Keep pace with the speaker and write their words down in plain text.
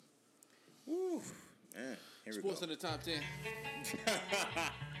Here we Sports go. in the top 10.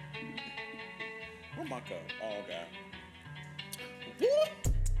 Where's my cup? Oh, okay. Woo!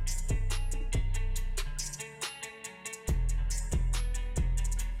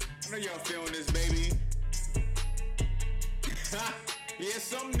 I know y'all feeling this, baby. Yeah,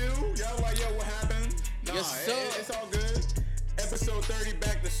 something new. Y'all like, yo, what happened? Nah, Yes, sir. It's all good. Episode 30,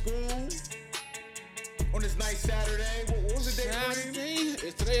 back to school. On this nice Saturday. What was the date,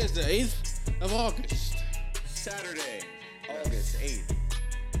 Brady? Today is the 8th of August. Saturday, August 8th.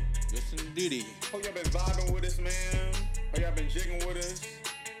 Yes, indeedy. Hope y'all been vibing with us, man. Hope y'all been jigging with us.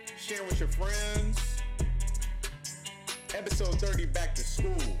 Sharing with your friends. Episode 30, back to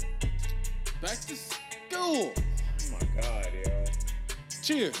school. Back to school. Oh my God, yo.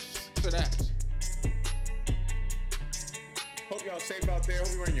 Cheers to that. Hope y'all safe out there. Hope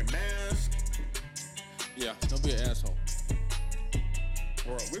you're wearing your mask. Yeah, don't be an asshole.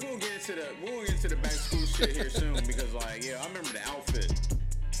 Bro, we're gonna get into the back to school shit here soon because, like, yeah, I remember the outfit.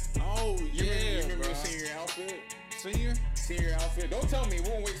 Oh, You remember bro. your senior outfit? Senior? Senior outfit. Don't tell me. We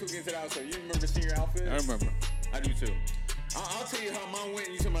won't wait till we get to the outfit. You remember senior outfit? I remember. I do too. I'll tell you how mine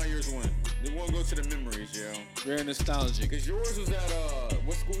went. You tell me how yours went. We won't go to the memories, yo. Very nostalgic. Because yours was at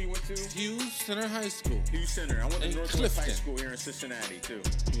what school you went to? Hughes Center High School. Hughes Center. I went to In Northwest High Clifton. School here in Cincinnati too.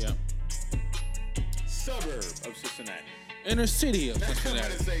 Yeah. Suburb of Cincinnati. Inner city of I'm about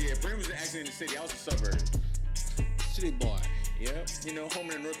Cincinnati. to say, yeah, Brent was actually in the city. I was a suburb. City boy. Yep. You know,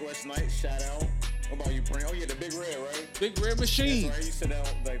 home in the Northwest Nights. Shout out. What about you, Brent? Oh yeah, the Big Red, right? Big Red Machine. That's right. You said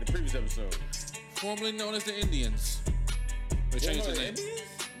that like the previous episode. Formerly known as the Indians. They changed the the name. Indians?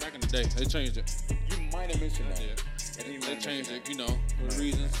 Back in the day, they changed it. You might have mentioned that. Yeah. I think you might They have changed mentioned it, you know, for the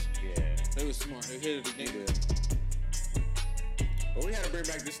reasons. that. Yeah. They were smart. They hit it You again. did. But we had to bring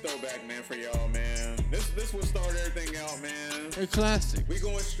back this throwback, man, for y'all, man. This will start everything out, man. They're classic. We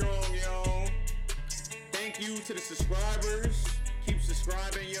going strong, y'all. Thank you to the subscribers. Keep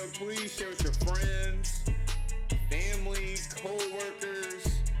subscribing, yo. Please share with your friends, family, co-workers.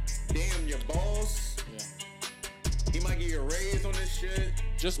 Damn, your boss. Yeah. He might give you a raise on this shit.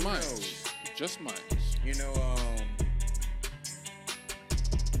 Just Who mine. knows? Just mine. You know,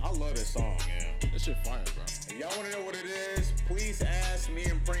 I love this song, yeah. That shit fire, bro. If y'all want to know what it is, please ask me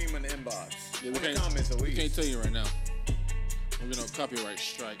and Preem in the inbox. Yeah, In the comments, at we least. can't tell you right now. We're gonna copyright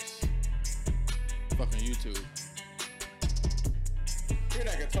strikes. Fucking YouTube. Hear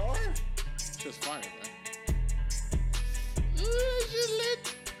that guitar? It's just fire, man. Ooh, shit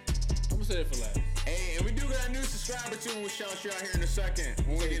lit. I'm gonna say that for last. Hey, and we do got a new subscriber too. We'll shout you out here in a second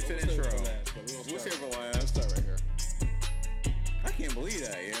when we get to the intro. We'll save it for last. Let's start right here. I can't believe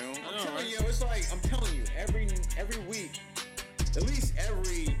that, you know. I I'm know, telling right? you, it's like I'm telling you, every week, at least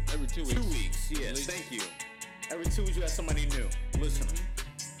every 2 weeks. 2 weeks. Yes, At least. thank you. Every 2 weeks you got somebody new listening.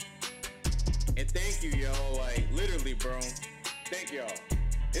 And thank you, y'all. Like literally, bro. Thank y'all.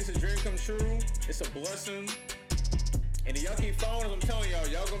 It's a dream come true. It's a blessing. And if y'all keep following us, I'm telling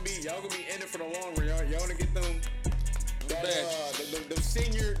y'all gonna be in it for the long run. Y'all gonna get them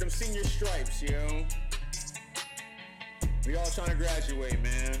them senior stripes, yo. We all trying to graduate,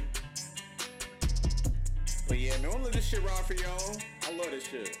 man. But yeah, man, I'm let this shit ride for y'all. I love this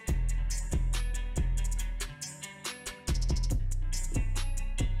shit.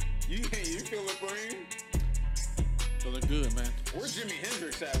 You feel it, Brain? Feeling good, man. Where's Jimi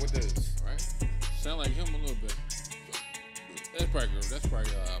Hendrix at with this? Right? Sound like him a little bit. That's probably good. That's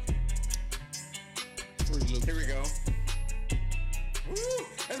probably Fruity Loops. Here we go. Woo!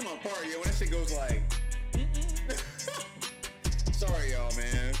 That's my part, yo. When that shit goes like. Sorry, y'all,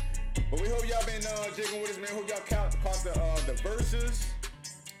 man. But we hope y'all been jigging with us, man. Hope y'all caught the verses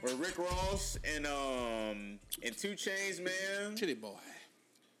with Rick Ross and 2 Chainz, man. Titty boy.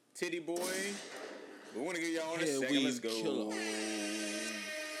 Titty Boy. We want to get y'all in a Here second. we Let's go. kill 'em.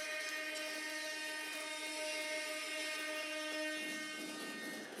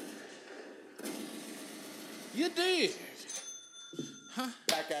 You did.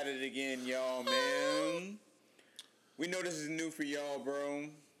 Back at it again, y'all, man. We know this is new for y'all, bro.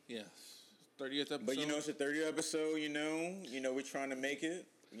 Yes. 30th episode. But you know, it's the 30th episode, you know. We're trying to make it.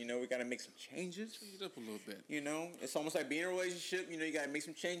 You know, we got to make some changes. Change it up a little bit. You know, it's almost like being in a relationship. You know, you got to make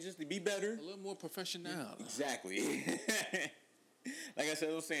some changes to be better. A little more professional. Exactly. Like I said,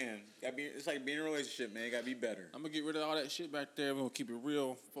 I was saying, it's like being in a relationship, man. You got to be better. I'm going to get rid of all that shit back there. We're going to keep it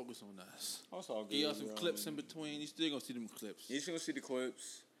real. Focus on us. That's all good. Give y'all some bro. clips in between. You still going to see them clips. You're just going to see the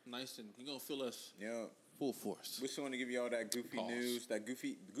clips. Nice, and you're going to feel us Yeah. full force. We're just going to give you all that goofy Pause. news, that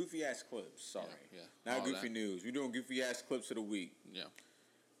goofy ass clips. Sorry. Yeah. Not All goofy that. news. We're doing goofy ass clips of the week. Yeah.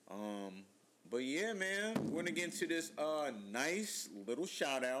 But yeah, man, we're gonna get into this nice little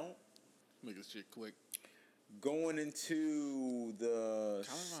shout out. Make this shit quick. Going into the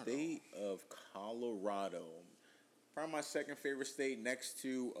Colorado. state of Colorado. Probably my second favorite state next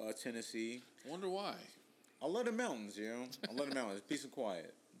to Tennessee. Wonder why. I love the mountains, you know. I love the mountains. Peace and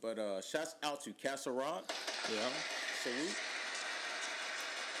quiet. But shouts out to Castle Rock. Yeah. Salute.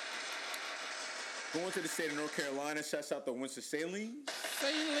 Going to the state of North Carolina. Shouts out to Winston-Salem.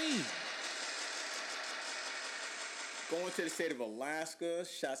 Saline. Going to the state of Alaska.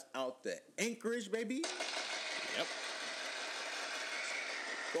 Shouts out to Anchorage, baby. Yep.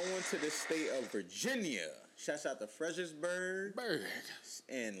 Going to the state of Virginia. Shouts out to Fredericksburg. Bird.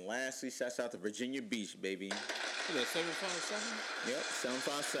 And lastly, shouts out to Virginia Beach, baby. Is that 757? Yep,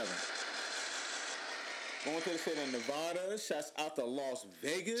 757. Going to the state of Nevada. Shouts out to Las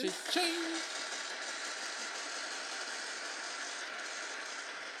Vegas. Ching.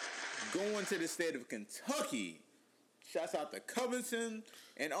 Going to the state of Kentucky. Shouts out to Covington.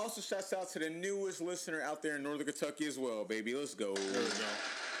 And also shouts out to the newest listener out there in Northern Kentucky as well, baby. Let's go. There we go.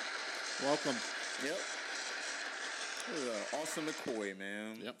 Welcome. Yep. Austin McCoy,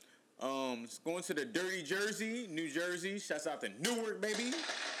 man. Yep. Going to the Dirty Jersey, New Jersey. Shouts out to Newark, baby.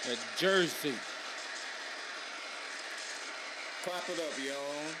 At Jersey. Clap it up,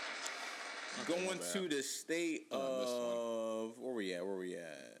 y'all. Okay, Going to the state of where we at?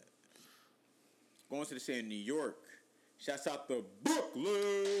 Going to the state of New York. Shouts out to Brooklyn.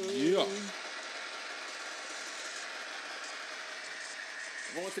 Yeah.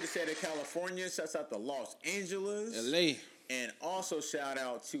 Going to the state of California. Shouts out to Los Angeles. LA. And also shout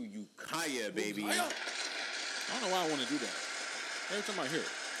out to Ukiah, baby. I don't know why I want to do that. Every time I hear it.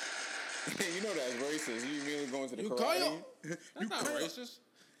 You know that's racist. You immediately going to the Ukiah? karate. That's not racist.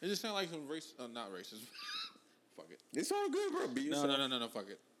 It just sounds like some race. Not racist. Fuck it. It's all good, bro. Be yourself. No. Fuck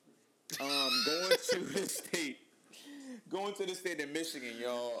it. Going to the state of Michigan,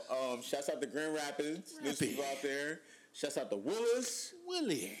 y'all. Shouts out to Grand Rapids. This is out there. Shouts out to Willis.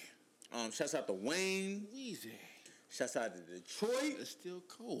 Willie. Shouts out to Wayne. Easy. Shouts out to Detroit. It's still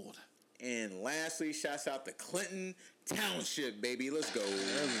cold. And lastly, shouts out to Clinton Township, baby. Let's go.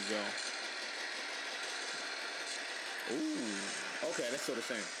 There we go. Ooh. Okay, that's sort of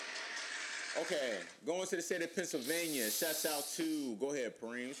same. Okay, going to the state of Pennsylvania. Shouts out to, go ahead,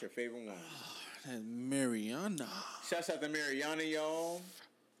 Pareem. What's your favorite one? And Mariana. Shouts out to Mariana, y'all.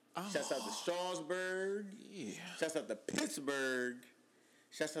 Shouts out to Strasburg. Yeah. Shouts out to Pittsburgh.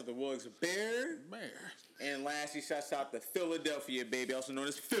 Shouts out to Wilkes-Barre. Bear. And lastly, shouts out to Philadelphia, baby, also known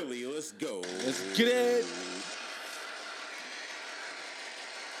as Philly. Let's go. Let's get it.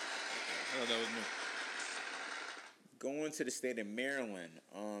 Oh, that was me. Going to the state of Maryland.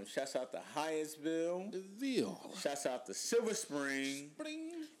 Shouts out to Hyattsville. The Ville. Shouts out to Silver Spring.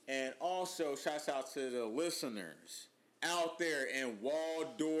 Bling. And also, shouts out to the listeners out there in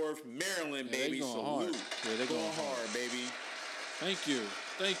Waldorf, Maryland, Yeah, baby. they going Salute. hard. Yeah, they going hard, baby. Thank you.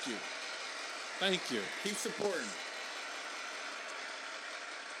 Thank you. Thank you. Keep supporting.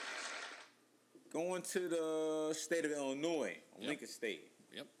 Going to the state of Illinois, Lincoln State.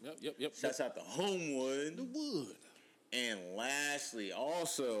 Yep. Shouts out to Homewood. The Wood. And lastly,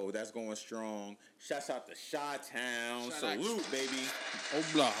 also, that's going strong. Shouts out to Chi-Town. Salute, baby. Oh,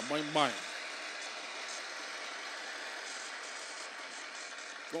 blah. Bye.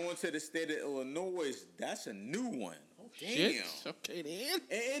 Going to the state of Illinois, that's a new one. Oh, damn. shit. Okay, then.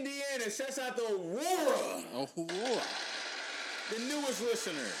 In Indiana, shouts out to Aurora. Oh, Aurora. The newest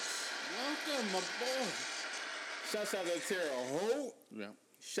listeners. Welcome, my boy. Shouts out to Terre Haute. Yeah.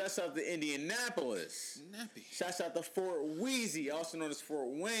 Shouts out to Indianapolis. Nappy. Shouts out to Fort Wheezy, also known as Fort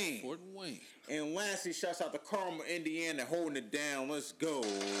Wayne. Fort Wayne. And lastly, shouts out to Carmel, Indiana, holding it down. Let's go.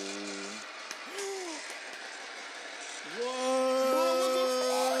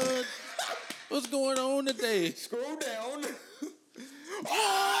 What? What's going on today? Scroll down.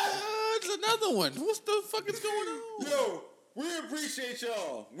 It's another one. What the fuck is going on? Yo, we appreciate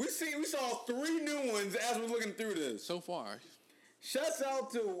y'all. We saw 3 new ones as we're looking through this. So far. Shouts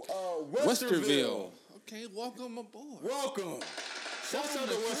out to Westerville. Westerville. Okay, welcome aboard. Welcome. Shouts out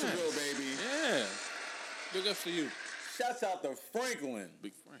to Westerville, baby. Yeah. Big ups to you. Shouts out to Franklin.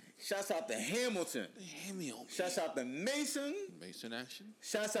 Big Frank. Shouts out to Hamilton. Hamilton. Shouts out to Mason. Mason action.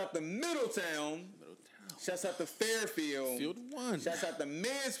 Shouts out to Middletown. Middletown. Shouts out to Fairfield. Field 1. Shouts out to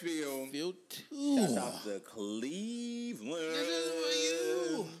Mansfield. Field 2. Shouts out to Cleveland. This is for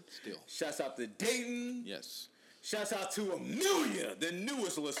you. Still. Shouts out to Dayton. Yes. Shouts out to Amelia, the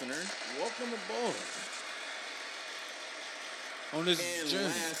newest listener. Welcome aboard. On this And journey.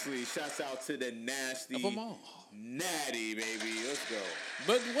 lastly, shouts out to the nasty Of them all. Natty, baby. Let's go.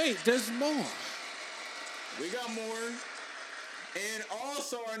 But wait, there's more. We got more. And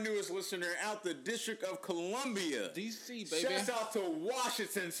also our newest listener out the District of Columbia. DC, baby. Shouts out to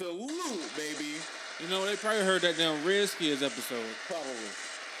Washington. Salute, baby. You know, they probably heard that damn Redskins episode. Probably.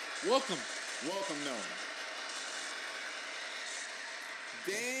 Welcome. Welcome, no.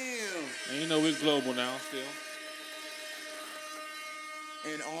 Damn. And you know we're global now, still.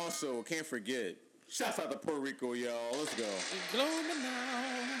 And also, can't forget, shouts out to Puerto Rico, y'all. Let's go. We're global now.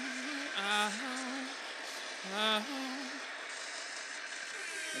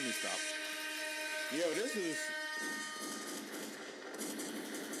 Let me stop. Yo, this is...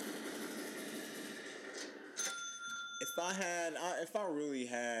 If I really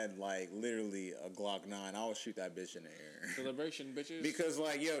had, like, literally a Glock 9, I would shoot that bitch in the air. Celebration, bitches. Because,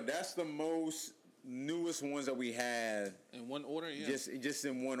 like, yo, that's the most newest ones that we had. In one order, yeah. Just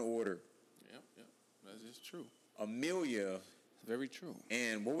in one order. Yep. That is true. Amelia. Very true.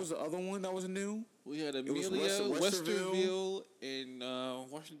 And what was the other one that was new? We had Amelia, Westerville, and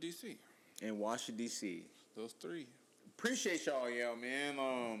Washington, D.C. And Washington, D.C. Those three. Appreciate y'all, yo,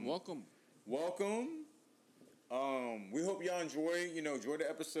 man. Welcome. We hope y'all enjoy the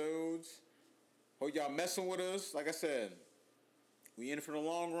episodes. Hope y'all messing with us. Like I said, we in it for the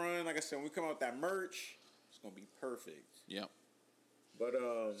long run. Like I said, when we come out with that merch, it's gonna be perfect. Yep. But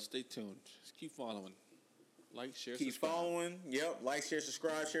stay tuned. Just keep following. Like, share, keep subscribe. Following. Yep. Like, share,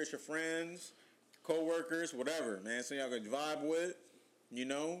 subscribe, share with your friends, co-workers, whatever, man. So y'all can vibe with,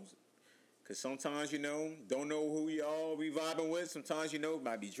 because sometimes, don't know who y'all be vibing with. Sometimes,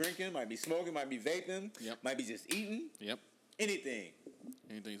 might be drinking, might be smoking, might be vaping, might be just eating. Yep. Anything.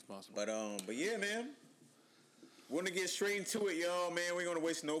 Anything's possible. But yeah, man. We're gonna get straight into it, y'all, man. We ain't gonna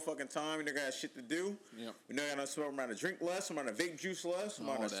waste no fucking time. We don't got shit to do. Yep. We know gotta smoke. We're gonna drink less. We're gonna vape juice less.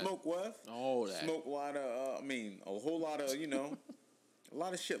 We're gonna smoke less. All that. Smoke a lot of. A whole lot of. A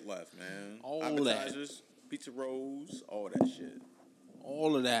lot of shit left, man. All appetizers, pizza rolls, all that shit.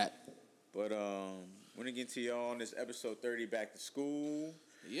 All of that. But we're gonna get to y'all on this episode 30, back to school.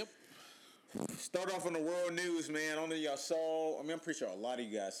 Yep. Start off on the world news, man. I don't know if y'all saw. I'm pretty sure a lot of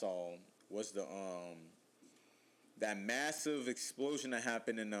you guys saw. Was the that massive explosion that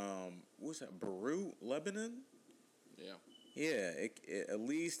happened in what was that, Beirut, Lebanon? Yeah. Yeah, at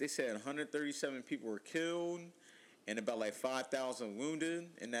least they said 137 people were killed and about like 5,000 wounded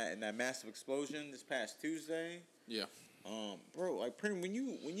in that massive explosion this past Tuesday. Yeah. Bro, like, Prim, when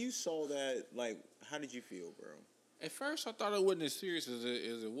you saw that, like, how did you feel, bro? At first, I thought it wasn't as serious as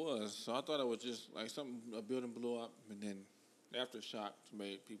it was. So I thought it was just like a building blew up, and then the aftershock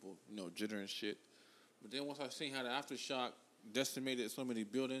made people, jitter and shit. But then once I seen how the aftershock decimated so many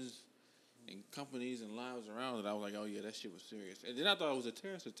buildings and companies and lives around it, I was like, oh yeah, that shit was serious. And then I thought it was a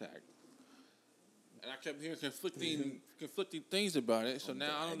terrorist attack. And I kept hearing conflicting things about it. So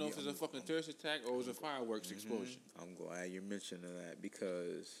now I don't know if it's a fucking terrorist attack or it was a fireworks explosion. I'm glad you're mentioning that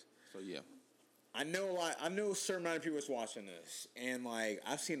because. So yeah. I know a certain amount of people is watching this, and like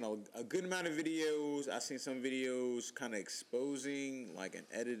I've seen a good amount of videos. I've seen some videos kind of exposing like an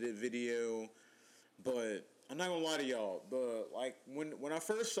edited video, but I'm not gonna lie to y'all. But like when I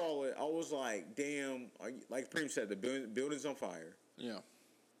first saw it, I was like, "Damn!" Like Preem said, the building's on fire. Yeah.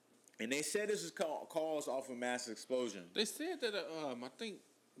 And they said this is caused off a massive explosion. They said that I think.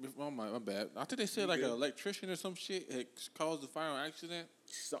 Oh my bad. I think they said like an electrician or some shit had caused the fire accident.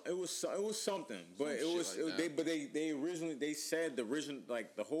 It was something, but they originally said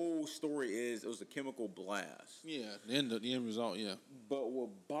the whole story is it was a chemical blast. Yeah, the end result, yeah. But what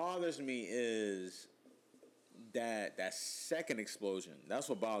bothers me is that second explosion. That's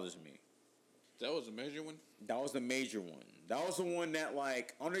what bothers me. That was a major one? That was the major one. That was the one that,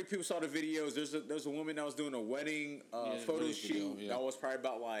 like, I don't know if people saw the videos. There's a woman that was doing a wedding photo shoot. That was probably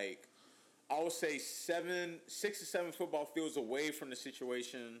about, like, I would say 6 to 7 football fields away from the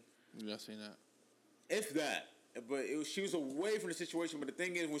situation. Yeah, I seen that. If that. But she was away from the situation. But the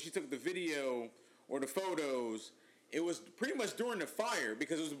thing is, when she took the video or the photos, it was pretty much during the fire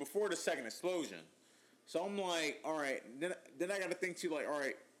because it was before the second explosion. So I'm like, all right. Then I got to think, too, like, all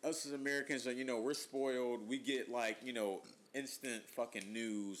right, us as Americans are, we're spoiled. We get, like, instant fucking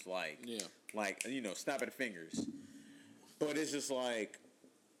news, like, snapping the fingers. But it's just like,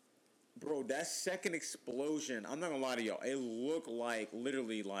 bro, that second explosion, I'm not gonna lie to y'all, it looked like,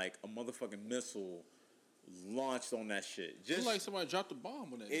 literally, like a motherfucking missile launched on that shit. Just like somebody dropped a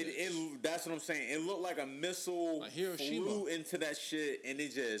bomb on that shit. That's what I'm saying. It looked like a missile like Hiroshima flew into that shit, and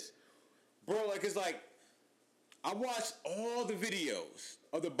it just, bro, like, it's like, I watched all the videos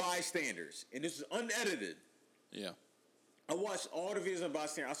of the bystanders, and this is unedited. Yeah. I watched all the videos of the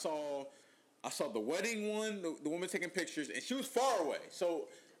bystanders. I saw the wedding one, the woman taking pictures, and she was far away. So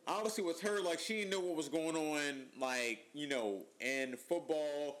obviously with her, like, she didn't know what was going on, like, in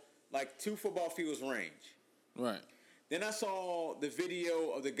football, like 2 football fields range. Right. Then I saw the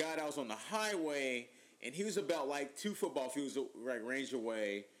video of the guy that was on the highway, and he was about like 2 football fields range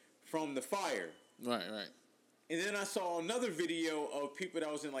away from the fire. Right. And then I saw another video of people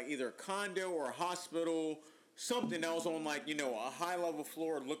that was in like either a condo or a hospital, something that was on like, a high level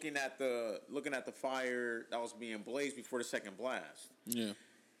floor looking at the fire that was being blazed before the second blast. Yeah.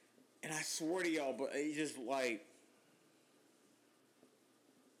 And I swear to y'all, but it just like,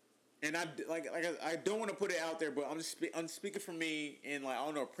 and I don't want to put it out there, but I'm speaking for me, and like I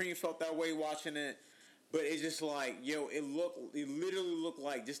don't know, Preem felt that way watching it, but it's just like, it literally looked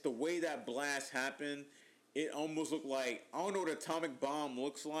like just the way that blast happened. It almost looked like, I don't know what an atomic bomb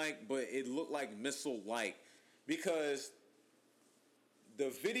looks like, but it looked like missile-like. Because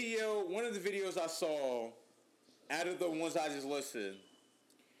one of the videos I saw, out of the ones I just listed,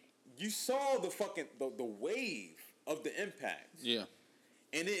 you saw the wave of the impact. Yeah.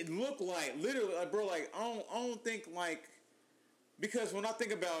 And it looked like, literally, like, bro, like, I don't think, like, because when I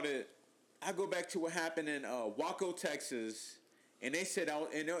think about it, I go back to what happened in Waco, Texas. And they said that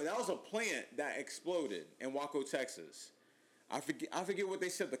was a plant that exploded in Waco, Texas. I forget what they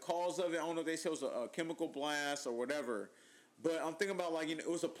said the cause of it. I don't know if they said it was a chemical blast or whatever. But I'm thinking about like, it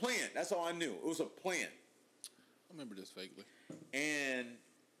was a plant. That's all I knew. It was a plant. I remember this vaguely. And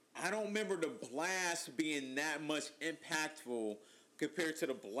I don't remember the blast being that much impactful compared to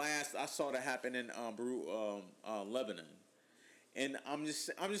the blast I saw that happen in Beirut, Lebanon. And I'm just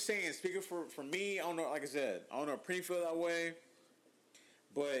saying, speaking for me, I don't know, like I said, I don't know if Preem feel that way.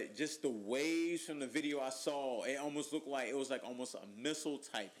 But just the waves from the video I saw, it almost looked like it was like almost a missile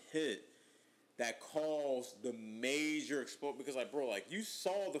type hit that caused the major explosion. Because like, bro, like you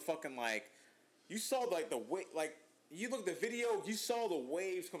saw the fucking you saw like the way, like you looked at the video, you saw the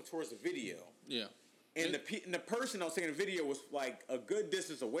waves come towards the video. Yeah. And the person that was taking the video was like a good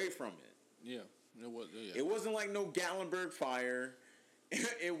distance away from it. Yeah. It was. Yeah. It wasn't like no Gatlinburg fire.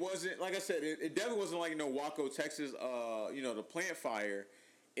 It wasn't, like I said, it definitely wasn't like Waco, Texas, the plant fire.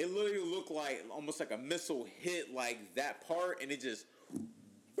 It literally looked like almost like a missile hit like that part, and it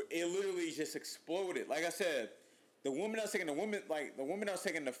literally just exploded. Like I said, the woman that was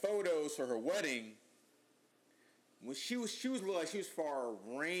taking the photos for her wedding, when she was looked like she was far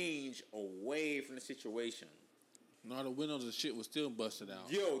range away from the situation. No, the windows and shit was still busted out.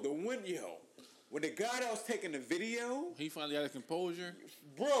 When the guy that was taking the video, he finally got his composure.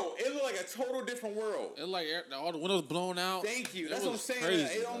 Bro, it looked like a total different world. It looked like all the windows blown out. Thank you. That's what I'm saying. Crazy,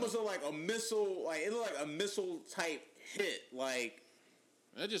 it almost looked like a missile. Like it looked like a missile type hit. Like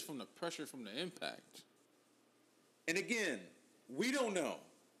that's just from the pressure from the impact. And again, we don't know.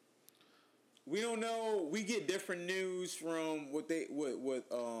 We don't know. We get different news from what that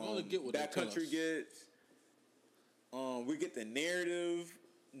country gets. We get the narrative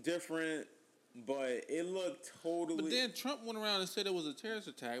different. But it looked totally. But then Trump went around and said it was a terrorist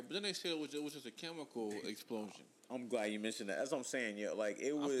attack. But then they said it was just a chemical explosion. I'm glad you mentioned that. That's what I'm saying. Yeah, like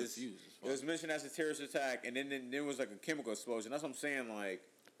it was. It was mentioned as a terrorist attack, and then there was like a chemical explosion. That's what I'm saying. Like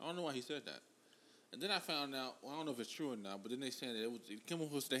I don't know why he said that. And then I found out. Well, I don't know if it's true or not. But then they said that it was the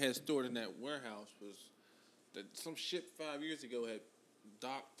chemicals they had stored in that warehouse was that some ship 5 years ago had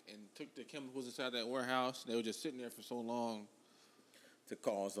docked and took the chemicals inside that warehouse. They were just sitting there for so long. To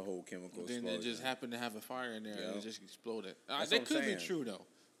cause the whole chemical explosion. Then it just happened to have a fire in there and it just exploded. That could be true though,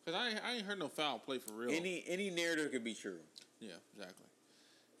 because I ain't heard no foul play for real. Any narrative could be true. Yeah, exactly.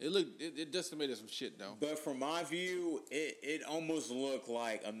 It decimated some shit though. But from my view, it almost looked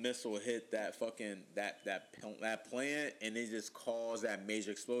like a missile hit that fucking that plant, and it just caused that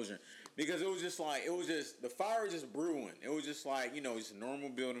major explosion. Because it was just the fire was just brewing. It was just like just a normal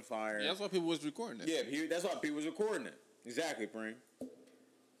building fire. Yeah, that's why people was recording it. Yeah, that's why people was recording it. Exactly, Preem.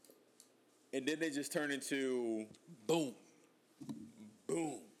 And then they just turn into boom.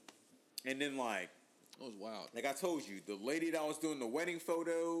 And then like it was wild. Like I told you, the lady that was doing the wedding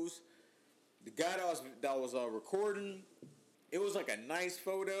photos, the guy that was recording, it was like a nice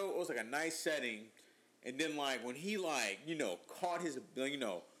photo. It was like a nice setting. And then like when he caught his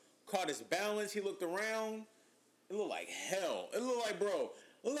balance, he looked around. It looked like hell. It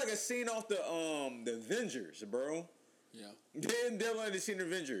looked like a scene off the Avengers, bro. Yeah. They're like the scene of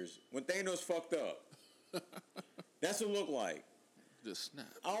Avengers when Thanos fucked up. That's what it looked like. Just snap.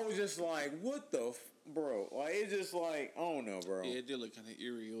 I was just like, what the bro? Like it's just like I don't know, bro. Yeah, it did look kind of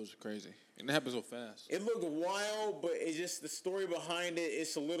eerie. It was crazy, and it happened so fast. It looked wild, but it's just the story behind it.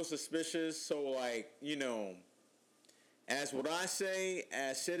 It's a little suspicious. So like as what I say,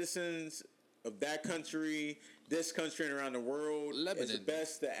 as citizens of that country, this country and around the world, it's Lebanon.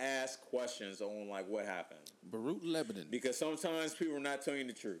 best to ask questions on like what happened. Beirut, Lebanon. Because sometimes people are not telling you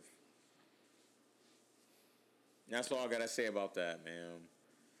the truth. That's all I gotta say about that, man.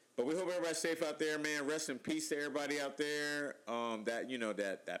 But we hope everybody's safe out there, man. Rest in peace to everybody out there. That you know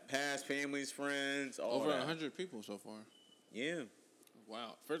that passed, families, friends, all Over that. 100 people so far. Yeah.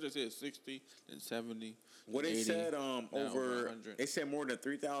 Wow. First they said 60, then 70. What they 80, said, now over 100. they said more than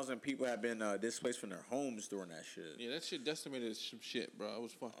 3,000 people have been displaced from their homes during that shit. Yeah, that shit decimated some shit, bro. It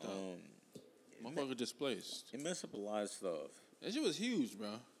was fucked up. Motherfucker displaced. It messed up a lot of stuff. That shit was huge,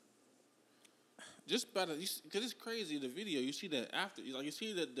 bro. Just by because it's crazy. The video, you see the after, like you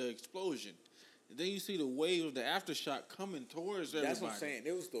see the explosion, and then you see the wave of the aftershock coming towards everybody. That's what I'm saying.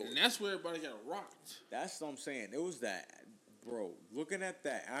 It was and that's where everybody got rocked. That's what I'm saying. It was that, bro. Looking at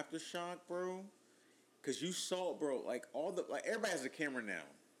that aftershock, bro, because you saw, bro. Like everybody has a camera now.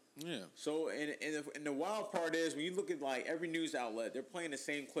 Yeah. So and the wild part is when you look at like every news outlet, they're playing the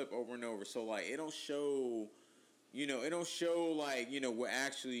same clip over and over. So like it don't show. You know, it don't show like, you know, what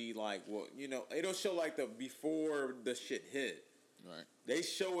actually like what you know, it don't show like the before the shit hit. Right. They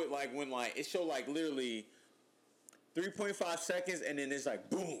show it like when like it show like literally 3.5 seconds and then it's like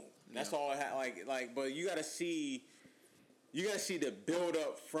boom. That's all it had like but you gotta see the build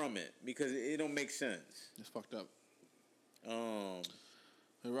up from it because it don't make sense. It's fucked up.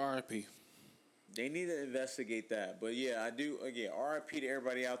 RIP. They need to investigate that. But yeah, I do again, RIP to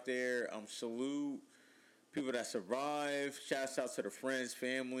everybody out there. Salute people that survive. Shouts out to the friends,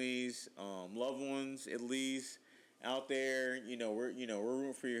 families, loved ones, at least out there. We're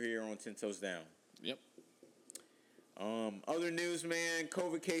rooting for you here on 10 Toes Down. Yep. Other news, man.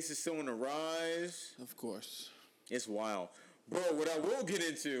 COVID cases still on the rise. Of course. It's wild, bro. What I will get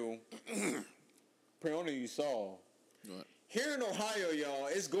into, pray only you saw. What? Here in Ohio, y'all,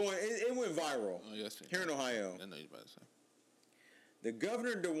 it went viral. Oh yes. Here in Ohio. I know you're about to say. The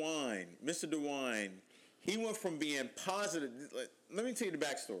Governor DeWine, Mr. DeWine. He went from being positive. Let me tell you the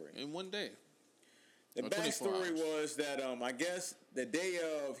backstory. In one day. The backstory was that I guess the day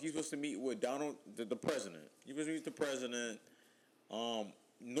of he's supposed to meet with Donald, the president. He was supposed to meet the president,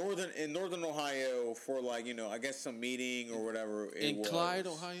 in northern Ohio for like I guess some meeting or whatever. In Clyde,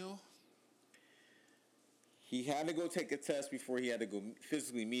 Ohio. He had to go take a test before he had to go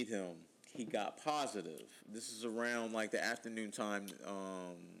physically meet him. He got positive. This is around like the afternoon time.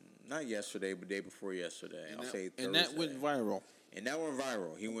 Not yesterday, but the day before yesterday. I'll say Thursday. And that went viral.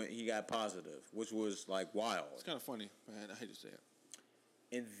 He got positive, which was like wild. It's kind of funny. I hate to say it.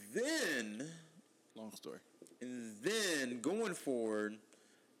 And then, long story. And then going forward,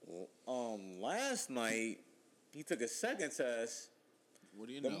 last night he took a second test. What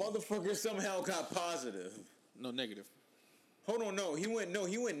do you know? The motherfucker somehow got positive. No, negative. Hold on, no. He went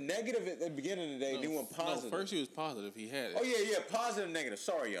negative at the beginning of the day. Then he went positive. No, first he was positive. He had it. Oh yeah, positive, negative.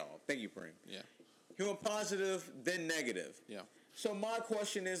 Sorry, y'all. Thank you, Preem. Yeah. He went positive, then negative. Yeah. So my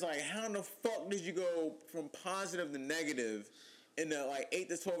question is like, how in the fuck did you go from positive to negative in a 8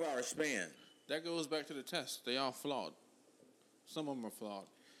 to 12 hour span? That goes back to the test. They all flawed. Some of them are flawed.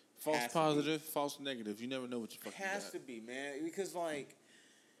 False positive, false negative. You never know what you fucking got. Has to be, man, because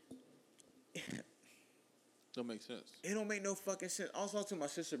don't make sense. It don't make no fucking sense. I was talking to my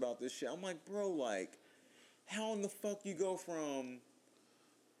sister about this shit. I'm like, bro, how in the fuck you go from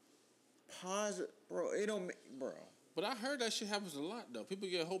positive, bro? It don't, bro. But I heard that shit happens a lot though. People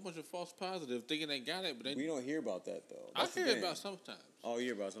get a whole bunch of false positives thinking they got it, but we don't hear about that though. I hear about sometimes. Oh, you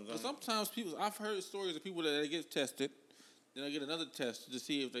hear about sometimes. But sometimes I've heard stories of people that they get tested, then they get another test to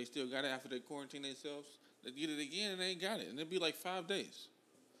see if they still got it after they quarantine themselves. They get it again and they ain't got it, and it'd be like 5 days.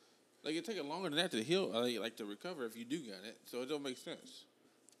 Like it take it longer than that to heal, like to recover if you do got it. So it don't make sense.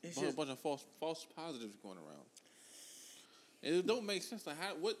 It's a bunch of false positives going around, and it don't make sense. Like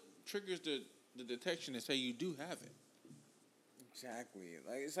what triggers the detection and say you do have it? Exactly.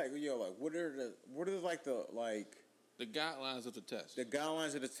 It's like what are the guidelines of the test? The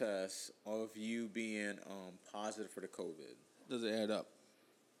guidelines of the test of you being positive for the COVID. Does it add up?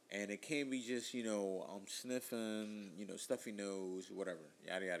 And it can't be just, sniffing, stuffy nose, whatever,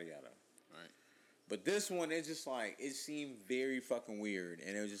 yada, yada, yada. Right. But this one, it's just it seemed very fucking weird.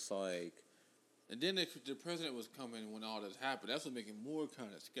 And it was just like... And then the president was coming when all this happened. That's what made it more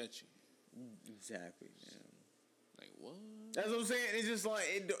kind of sketchy. Exactly, man. Like, what? That's what I'm saying. It's just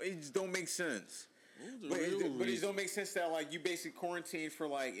it just don't make sense. But it don't make sense that, you basically quarantine for,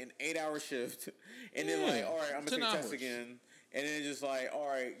 an 8-hour shift. And then, all right, I'm going to take a test again. And then just all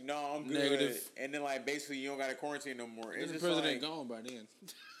right, no, I'm good. Negative. And then basically you don't got to quarantine no more. It's the president gone by then.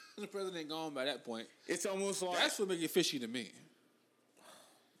 The president gone by that point. It's almost like that's what make it fishy to me.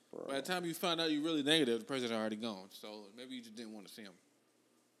 bro. By the time you find out you're really negative, the president already gone. So maybe you just didn't want to see him.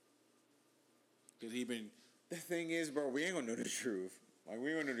 Because he been... The thing is, bro, we ain't gonna know the truth. Like, we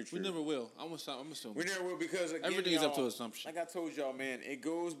ain't gonna know the truth. We never will. I'm assuming. We never will because, again, everything's up to assumption. Like I told y'all, man, it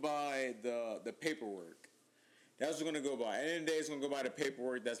goes by the paperwork. That's what's gonna go by. At the end of the day, it's gonna go by the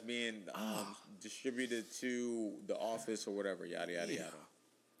paperwork that's being distributed to the office or whatever. Yada yada yada.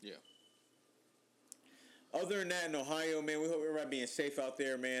 Yeah. Other than that, in Ohio, man, we hope everybody being safe out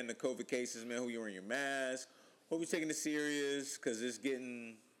there, man. The COVID cases, man. Hope you're wearing your mask. Hope you're taking it serious because it's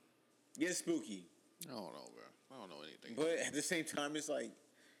getting spooky. I don't know, bro. I don't know anything. But at the same time, it's like,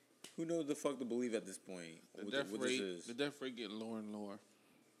 who knows the fuck to believe at this point? The death rate getting lower and lower.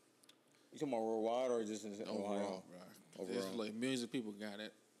 You talking about worldwide or just in Ohio? Overall, bro. There's like millions of people got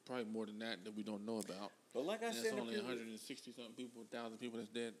it. Probably more than that we don't know about. But like I said, there's only 160 something people, 1,000 people that's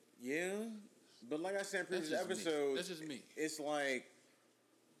dead. Yeah, but like I said in previous episodes, that's just me. It's like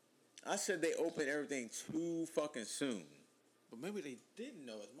I said they opened everything too fucking soon. But maybe they didn't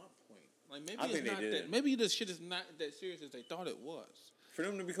know. Is my point. Like maybe I it's think not they did. that. Maybe this shit is not that serious as they thought it was. For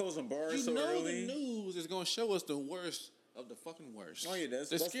them to be closing bars so early, the news is going to show us the worst of the fucking worst. Oh yeah, that's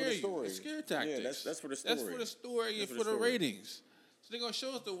for the story. The scare tactics. Yeah, that's for the story. That's for the story and for the ratings. So they're going to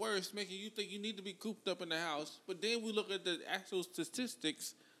show us the worst, making you think you need to be cooped up in the house. But then we look at the actual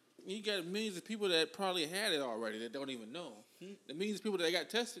statistics. You got millions of people that probably had it already that don't even know. The millions of people that got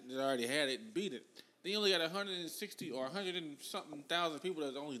tested that already had it and beat it. Then you only got 160 or 100 and something thousand people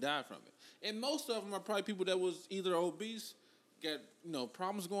that only died from it. And most of them are probably people that was either obese, got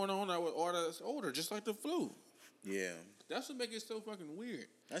problems going on, or that's older, just like the flu. Yeah. That's what makes it so fucking weird.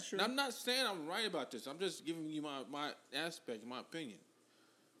 That's true. And I'm not saying I'm right about this. I'm just giving you my aspect, my opinion.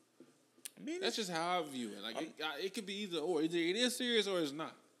 I mean, that's just how I view it. Like it could be either or. Either it is serious or it's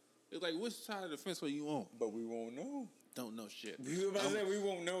not. It's like which side of the fence are you on? But we won't know. Don't know shit. We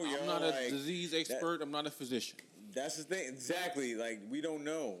won't know, y'all. I'm not a disease expert. I'm not a physician. That's the thing. Exactly. Like, we don't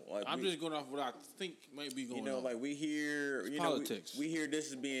know. Like, I'm just going off what I think might be going on. Like we hear... politics. We hear this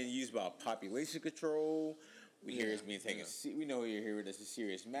is being used by population control. We hear it's being taken... We know you hear this is a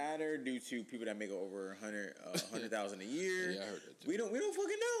serious matter due to people that make over 100,000 a year. Yeah, I heard that too. We don't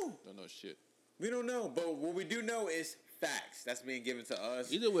fucking know. Don't know shit. We don't know. But what we do know is facts. That's being given to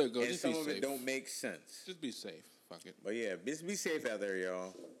us. Either way it goes, and just some be of safe. it don't make sense. Just be safe. Fuck it. But yeah, just be safe out there,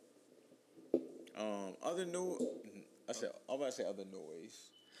 y'all. Other new... I'm about to say other noise.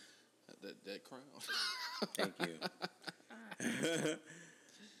 That crown. Thank you.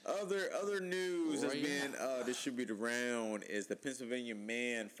 Other news that's been distributed around is the Pennsylvania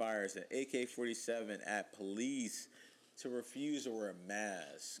man fires an AK-47 at police to refuse to wear a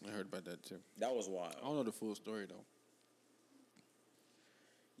mask. I heard about that too. That was wild. I don't know the full story though.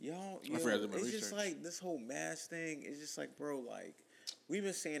 Y'all, it's just like this whole mask thing. It's just like, bro, like we've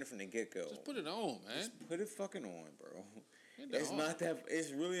been saying it from the get-go. Just put it on, man. Just put it fucking on, bro.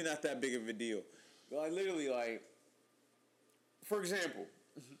 It's really not that big of a deal. Like literally, like for example,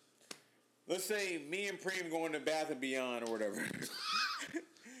 let's say me and Preem go in the Bath and Beyond or whatever.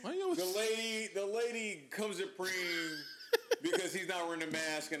 The lady comes at Preem because he's not wearing a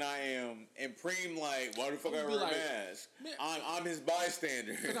mask and I am, and Preem like, why the fuck I wear a mask? I'm his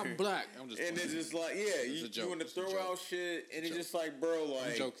bystander. Because I'm black. I'm just. And it's just like, you want to throw out shit, and it's just like, bro,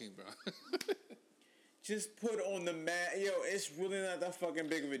 like. I'm joking, bro. Just put on the mask. Yo, it's really not that fucking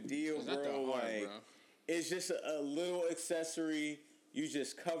big of a deal, bro. Like, bro. It's just a little accessory. You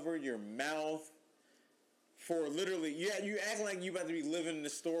just cover your mouth for literally. You act like you about to be living in the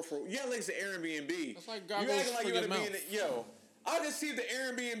store for. You act like it's an Airbnb. It's like goggles you act like you about to mouth. be in it. Yo, I just see the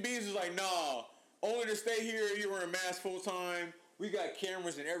Airbnbs is like, nah, only to stay here you wear a mask full time. We got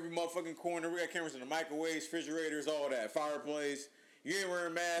cameras in every motherfucking corner. We got cameras in the microwaves, refrigerators, all that, fireplace. You ain't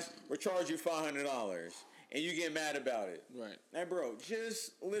wearing a mask, we'll charge you $500. And you get mad about it. Right. Now, bro,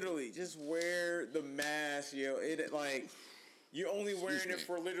 just wear the mask, yo. It like, you're only wearing it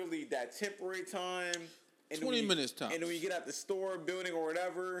for literally that temporary time. And 20 minutes tops. And then when you get out the store, building, or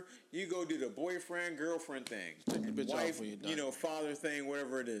whatever, you go do the boyfriend, girlfriend thing. Take the bitch wife, off when you're done. Father thing,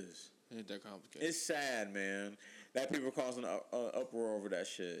 whatever it is. Ain't that complicated. It's sad, man, that people are causing an uproar over that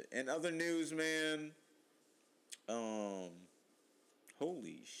shit. And other news, man,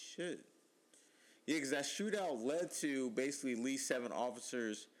 holy shit. Yeah, because that shootout led to basically at least 7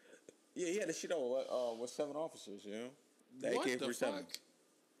 officers. Yeah, he had a shootout with 7 officers, you know? The What AK-47. the fuck?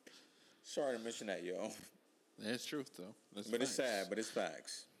 Sorry to mention that, yo. That's truth, though. But it's sad, but it's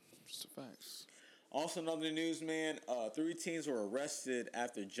facts. It's the facts. Also, in other news, man, 3 teens were arrested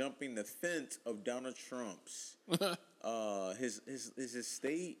after jumping the fence of Donald Trump's his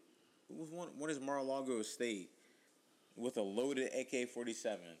estate. It was one of his Mar-a-Lago estate. with a loaded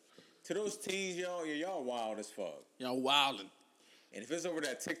AK-47. To those teens, y'all wild as fuck. Y'all wildin'. And if it's over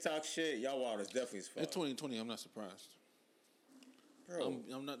that TikTok shit, y'all wild as definitely as fuck. It's 2020. I'm not surprised. Bro,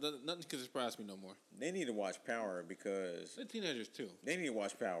 I'm not. Nothing can surprise me no more. they need to watch Power because They're teenagers too. they need to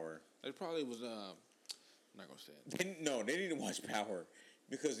watch Power. They probably was. I'm not gonna say it. They need to watch Power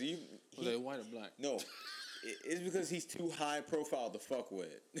because Was they white or black? no, it's because he's too high profile to fuck with.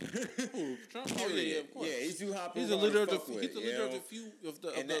 Ooh, Trump. Oh yeah, of course. Yeah, he's too high profile. He's a leader to of fuck the. with, He's the leader of know? the few of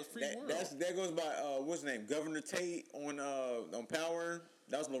the free world. That goes by what's his name? Governor Tate on Power.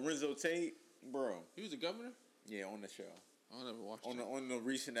 That was Lorenzo Tate, bro. He was the governor. Yeah, on the show. I never watched it. On the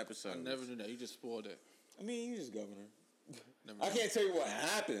recent episode. I never knew that. You just spoiled it. I mean, he's just governor. Never I knew. can't tell you what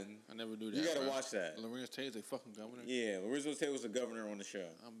happened. I never knew that. You gotta bro. watch that. Lorenzo Tate's a fucking governor. Yeah, Lorenzo Tate was the governor on the show.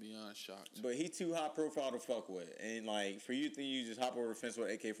 I'm beyond shocked. But he too high profile to fuck with. And like for you to think you just hop over the fence with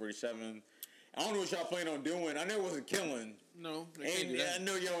AK-47, I don't know what y'all plan on doing. I know it wasn't killing. No, they can't And do that. I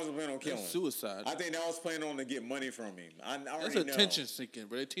know y'all wasn't planning on killing. That's suicide. I think that was planning on to get money from him. I That's already know. attention seeking,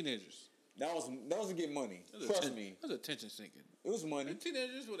 but they're teenagers. That was to get money. That's Trust me. That's attention seeking. It was money. And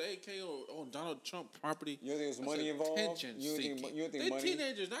teenagers with AK on Donald Trump property. You don't think there's money that's involved? attention You don't seeking. think They money?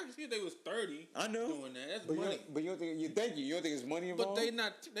 teenagers. I can see if they was 30. I know. Doing that. That's But money. you don't think you don't think there's money involved? But they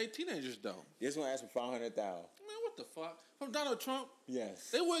not. They teenagers though. They just want to ask for $500,000. Man, what the fuck? From Donald Trump, Yes.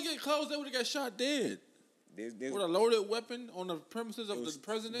 they wouldn't get close. They would have got shot dead There's- with a loaded weapon on the premises of the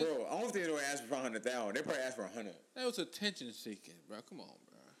president. Bro, I don't think they would ask for $500,000. They probably asked for $100,000. That was attention seeking, bro. Come on, bro.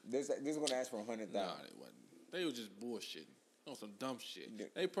 This going to ask for $100,000. Nah, they wasn't. They was just bullshitting on some dumb shit. Yeah.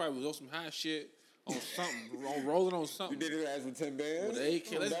 They probably was on some high shit on something, on rolling on You something. did it ask for 10 bands?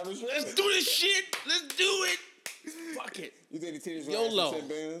 With AK. On Donald Trump? Let's do this shit. Let's do it. Fuck it. You think the teenagers would YOLO. ask for 10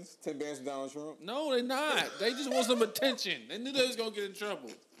 bands? 10 bands from Donald Trump? No, they not. They just want some attention. They knew they was gonna get in trouble.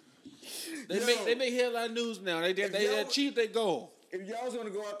 They Yo. make headline news now. They y'all- achieved their goal. If y'all was going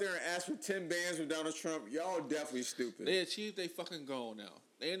to go out there and ask for 10 bands from Donald Trump, y'all definitely stupid. They achieved their fucking goal now.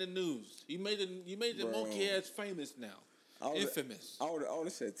 They in the news. You made the Bro. monkey ass famous now. Infamous. I would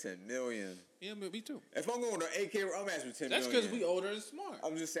have said 10 million. Yeah, me too. If I'm going to AK, I'm asking for 10 That's million. because we older and smart.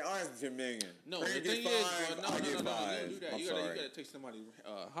 I'm just saying, I'll ask for 10 million. No, Frank the gets thing is, five, no, I you get don't five. do that. I'm You sorry. gotta take somebody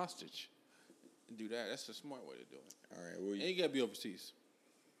hostage and do that. That's the smart way to do it. All right, well, And you gotta be overseas.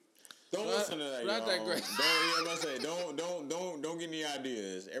 don't But- listen to that, but I y'all. digress. I'm gonna say, don't get any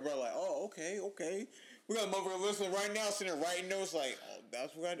ideas. Everybody like, oh, okay. We got a motherfucker listening right now, sitting there writing notes like, oh,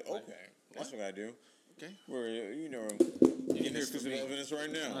 that's what I do. Okay, that's what I do. Okay. We're, You getting hear exclusive from me. evidence right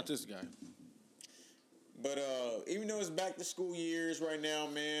now. Not this guy. But even though it's back to school years right now,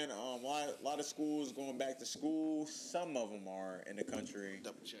 man, a lot of schools going back to school. Some of them are in the country.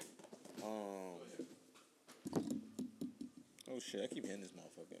 Double check. Oh shit! I keep hitting this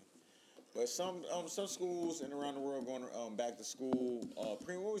motherfucker. But some schools and around the world going back to school.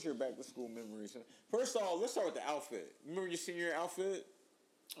 Preem, what was your back to school memories? First of all, let's start with the outfit. Remember your senior outfit?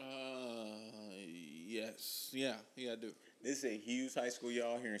 Yes. Yeah, I do. This is a Hughes High School,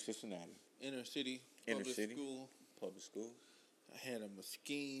 y'all, here in Cincinnati. Inner city. Inner Public city. school. Public school. I had a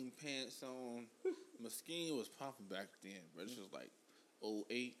Mesquite pants on. Mesquite was popping back then, but this was like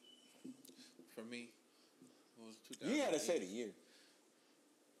 08 for me. It was 2008. You gotta say the year.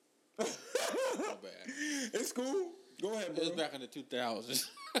 My bad. It's cool. Go ahead, It bro. was back in the 2000s.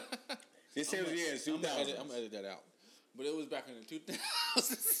 It says it's 2000. I'm gonna edit that out. But it was back in the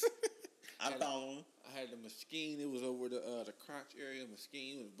 2000s. I found one. I had the Mesquite. It was over the crotch area.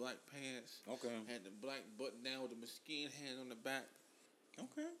 Mesquite with black pants. Okay. Had the black button down with the Mesquite hand on the back.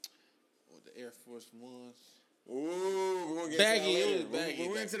 Okay. Or the Air Force Ones. Ooh, we're gonna get Baggy, to that it later. was baggy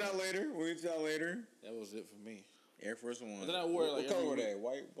We'll back get to that later. We'll get to that later. That was it for me. Air Force One. Then I wore it like what color were every they?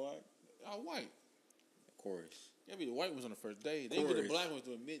 White, black? White. Of course. Yeah, the white ones on the first day. They did the Course. black ones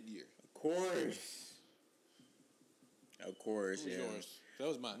doing mid-year. Of course. Of course, What was yeah. yours? That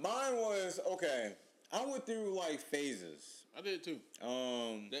was mine. Mine was okay. I went through like phases. I did too.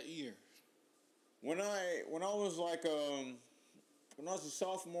 That year. When I was like when I was a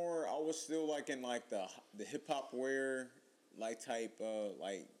sophomore, I was still like in like the hip hop wear like type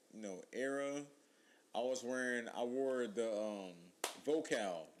era. I wore the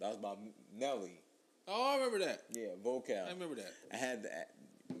Vocal. That was by Nelly. Oh, I remember that. Yeah, Vocal. I remember that. I had that.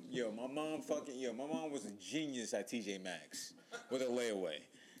 My mom was a genius at TJ Maxx with a layaway.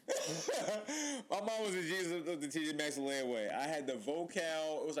 My mom was a genius of the TJ Maxx layaway. I had the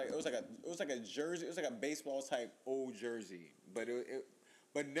Vocal. It was like a jersey. It was like a baseball type old jersey, but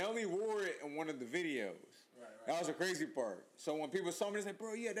Nelly wore it in one of the videos. Right. That was the crazy part. So when people saw me, they said,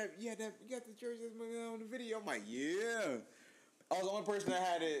 "Bro, you got the jersey on the video." I'm like, "Yeah." I was the only person that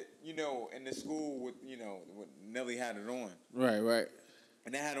had it, in the school with Nelly had it on. Right.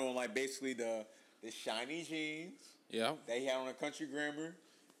 And they had on like basically the shiny jeans. Yeah. They had on a country grammar.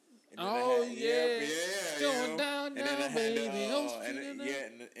 And going down, and then I had baby.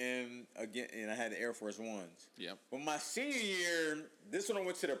 and I had the Air Force Ones. Yep. But my senior year, this one I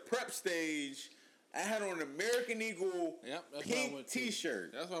went to the prep stage. I had on an American Eagle pink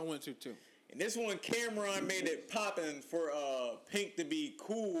T-shirt. That's what I went to too. And this one, Cameron made it popping for pink to be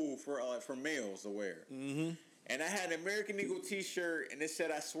cool for males to wear. Mm-hmm. And I had an American Eagle T-shirt, and it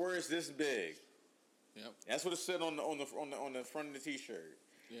said, "I swear it's this big." Yep. That's what it said on the front of the T-shirt.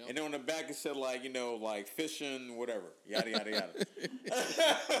 Yep. And then on the back it said like fishing, whatever, yada yada yada.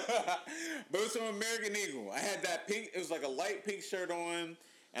 But it was from American Eagle. I had that pink. It was like a light pink shirt on,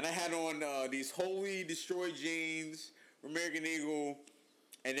 and I had on these Holy Destroy jeans from American Eagle,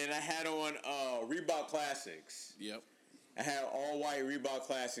 and then I had on Reebok Classics. Yep. I had all white Reebok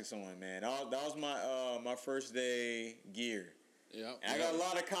Classics on, man. That was my first day gear. Yeah, I got a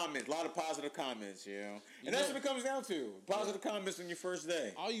lot of comments, a lot of positive comments, and that's what it comes down to. Positive comments on your first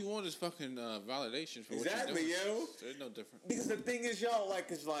day. All you want is fucking validation for exactly, what you're doing. yo. There's no different. Because the thing is, y'all,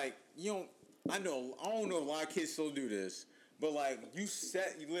 it's like, you don't, I don't know if a lot of kids still do this, but you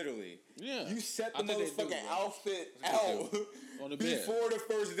set the motherfucking outfit out on the bed before the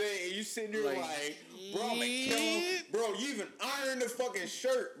first day, and you sitting there bro, I'm gonna kill him. Bro, you even iron the fucking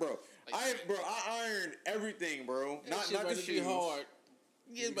shirt, bro. I ironed everything, bro. Not the shoes. Hard.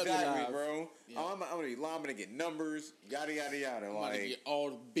 Yeah, exactly, bro. Yeah. I'm gonna be live. I'm gonna get numbers. Yada yada yada. I'm gonna get all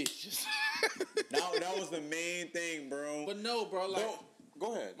the bitches. that was the main thing, bro. But no, bro.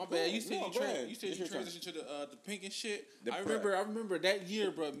 Go ahead. My bad. You said you transitioned to the pink and shit. I remember that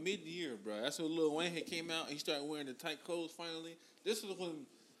year, bro. Mid-year, bro. That's when Lil Wayne had came out and he started wearing the tight clothes. Finally, this was when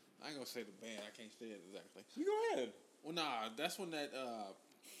I ain't gonna say the band. I can't say it exactly. You go ahead. Well, nah. That's when that.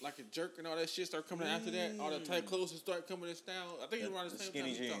 Like a jerk and all that shit start coming after that. All the tight clothes start coming in style. I think it was around the same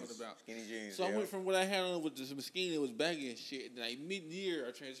time you're talking about. Skinny jeans. So I went from what I had on with the skinny, it was baggy and shit. And mid-year, I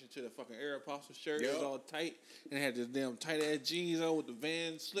transitioned to the fucking Aeropostale shirt. It was all tight. And I had the damn tight-ass jeans on with the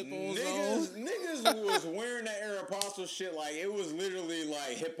Vans slip-ons on. Niggas was wearing that Aeropostale shit like it was literally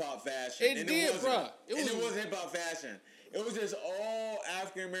like hip-hop fashion. It did, bro. It was hip-hop fashion. It was just all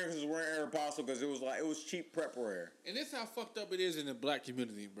African Americans wearing Aeropostale because it was cheap prep wear. And this how fucked up it is in the black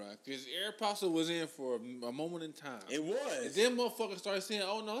community, bro. Because Aeropostale was in for a moment in time. It was. And then motherfuckers started saying,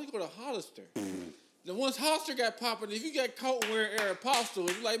 "Oh no, let's go to Hollister." Then once Hollister got popping, if you got caught wearing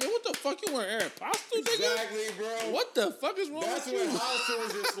Aeropostale, you're like, man, what the fuck you wearing Aeropostale, nigga? Exactly, bro. What the fuck is wrong with you? That's when Hollister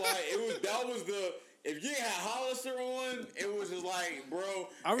was just like that was the. If you had Hollister on, it was just like, bro.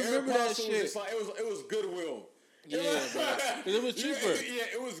 I remember that shit. Was just like, it was Goodwill. Yeah, bro. Because it was cheaper. Yeah,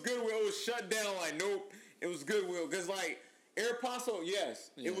 it was Goodwill. It was shut down. Like, nope. It was Goodwill. Because, Aeropostale,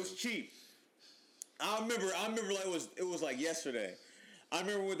 yes, it was cheap. I remember like it was like yesterday. I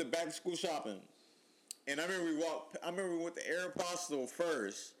remember we went to back to school shopping. And I remember we went to Aeropostale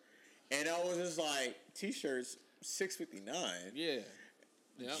first. And I was just like, T-shirts, $6.59. Yeah.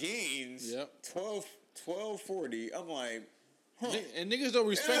 Yep. Jeans, yep. $12.40. I'm like, and niggas don't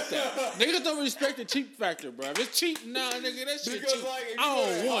respect that. Niggas don't respect the cheap factor, bro. If it's cheap, nah, nigga, that shit because cheap. If I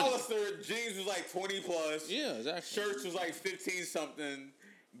don't want Hollister, jeans was like 20 plus. Yeah, exactly. Shirts was like 15 something.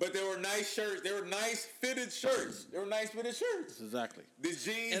 But they were nice shirts. They were nice fitted shirts. Exactly. The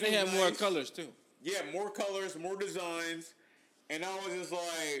jeans. And they had more colors too. Yeah, more colors, more designs. And I was just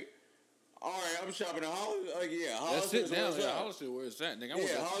like, all right, I'm shopping at Hollister. Hollister. That's it now. Yeah, Hollister, where it's at, nigga.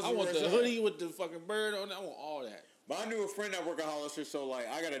 I want the hoodie with the fucking bird on it. I want all that. But I knew a friend that worked at Hollister, so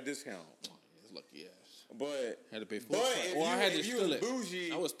I got a discount. Oh, yeah, lucky ass. But had to pay full price. Or I had to steal it.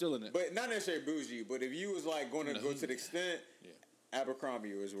 Bougie, I was stealing it. But not necessarily bougie. But if you was going to go to the extent,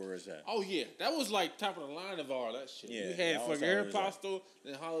 Abercrombie was where it's at. Oh yeah, that was like top of the line of all that shit. Yeah, you had fucking Aeropostale,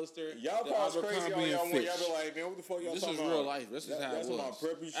 then Hollister. Y'all probably crazy. Y'all be like, man, what the fuck y'all this talking about? This is real life. This is how it was. My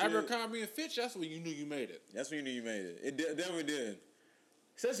preppy shit. Abercrombie and Fitch. That's when you knew you made it. That's when you knew you made it. It definitely did.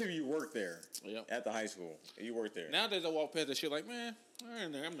 Especially if you worked there at the high school. You worked there. Nowadays, I walk past that shit like, man, I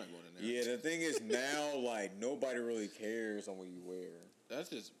ain't there. I'm not going in there. Yeah, the thing is now, nobody really cares on what you wear. That's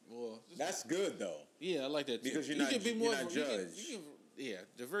just, that's good, though. Yeah, I like that, too. Because you're not judged.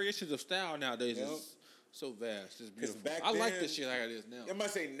 The variations of style nowadays is so vast. It's beautiful. Back I like this shit like it is now. I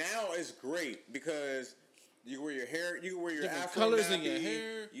must say, now it's great because you can wear your hair, you can wear your different afro colors nappy, in your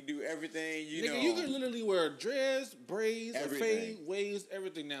hair. You do everything, Nigga, you can literally wear a dress, braids, a fade, waves,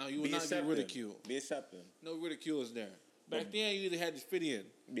 everything now. You will not get ridiculed. Be accepted. No ridicule is there. Back then, you either had to fit in.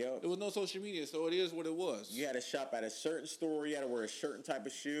 Yep. There was no social media, so it is what it was. You had to shop at a certain store. You had to wear a certain type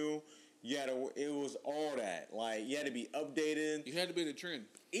of shoe. It was all that. Like, you had to be updated. You had to be the trend.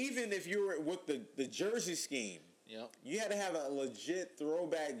 Even if you were with the jersey scheme, Yep. you had to have a legit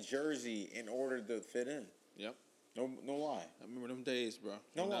throwback jersey in order to fit in. Yep. No lie. I remember them days, bro.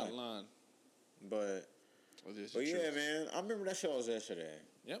 No I'm lie. not lying. But But yeah, man, I remember that show was yesterday.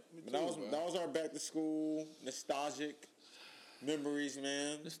 Yep. Me But too, that was our back to school nostalgic memories,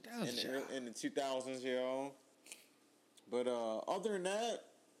 man. Nostalgia. In the 2000s, yo. But other than that,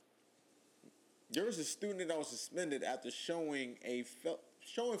 there was a student that was suspended after showing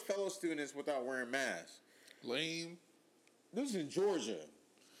fellow students without wearing masks. Lame. This is in Georgia.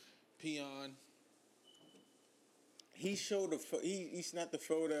 Peon. He showed he snapped the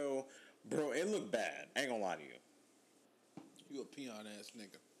photo, bro. It looked bad. I ain't gonna lie to you. You a peon ass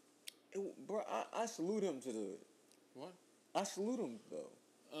nigga. Bro, I salute him to the. What? I salute him though.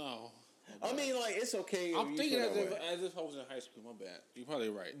 Oh. I mean, like, it's okay. If I'm you thinking feel as that if, way. as if I was in high school. My bad. You're probably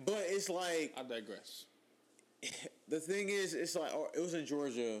right. But it's like, I digress. the thing is, it's like, it was in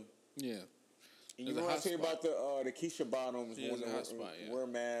Georgia. Yeah. And There's you a know what I hot tell you spot. about the Keisha Bottoms Yeah, wanting it's a to hot spot, yeah. wear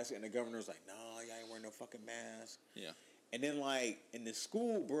masks, and the governor's like, no, y'all ain't wearing no fucking mask. Yeah. And then, like, in the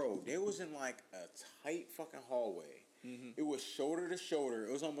school, bro, they was in, like, a tight fucking hallway. Mm-hmm. It was shoulder to shoulder.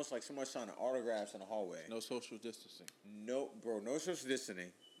 It was almost like somebody signing autographs in the hallway. No social distancing. No, bro, no social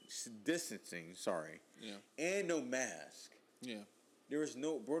distancing, sorry. Yeah. And no mask. Yeah. There was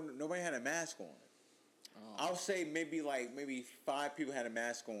nobody had a mask on. Oh. I'll say maybe 5 people had a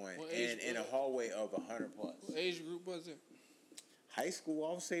mask on in a hallway of 100 plus. What age group was it? High school,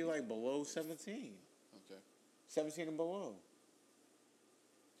 I would say like below 17. Okay. 17 and below.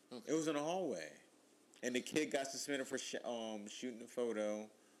 Okay. It was in a hallway. And the kid got suspended for shooting a photo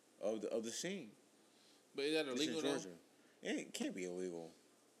of the scene. But is that It's in illegal though? Georgia. It can't be illegal.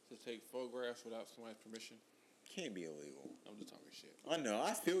 To take photographs without somebody's permission? Can't be illegal. I'm just talking shit. I know,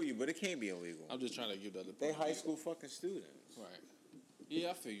 I feel you, but it can't be illegal. I'm just trying to give the other They point of high view. school fucking students. Right. Yeah,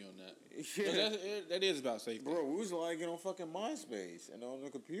 I feel you on that. Yeah. But that is about safety. Bro, we was like on fucking MySpace and on the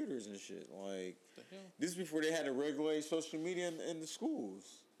computers and shit. Like, The hell? this is before they had to regulate social media in the schools.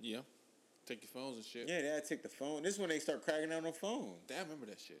 Yeah. Take your phones and shit. Yeah, they had to take the phone. This is when they start cracking down on phones. Damn, I remember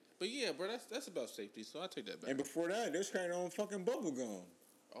that shit. But yeah, bro, that's about safety, so I take that back. And before that, they was cracking on fucking bubble gum,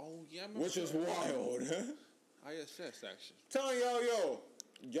 Oh yeah, I remember which was that. wild. ISS action. Telling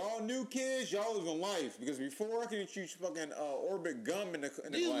y'all new kids, y'all living life, because before I could eat you fucking Orbit gum in the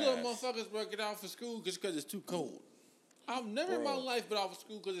These glass. little motherfuckers, bro, get out for school just because it's too cold. I've never in my Bro. life been out of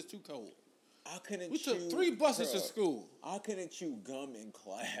school because it's too cold. I couldn't. We chew, took 3 buses to bruh, school. I couldn't chew gum in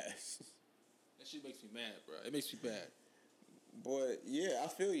class. That shit makes me mad, bro. It makes me bad. But yeah, I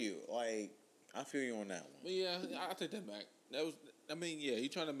feel you. Like, I feel you on that one. But yeah, I take that back. Yeah, you're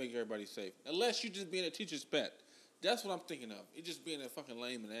trying to make everybody safe. Unless you're just being a teacher's pet. That's what I'm thinking of. It's just being a fucking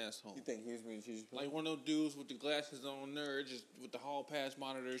lame and asshole. You think he was being teacher's pet? Like one of those dudes with the glasses on there, just with the hall pass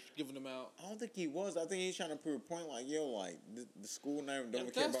monitors, giving them out. I don't think he was. I think he's trying to prove a point. Like, yo, like the school don't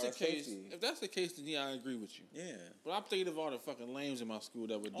If care that's about the our case, safety. if that's the case, then yeah, I agree with you. Yeah. But I'm thinking of all the fucking lames in my school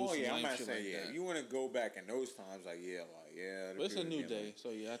that would do Oh some yeah, I'm lame about to shit say like yeah. that. You want to go back in those times, like yeah. But it's a people new being day, like- so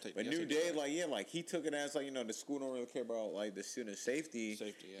yeah, I take. But I new take day, that. like yeah, like he took it as like the school don't really care about like the student safety.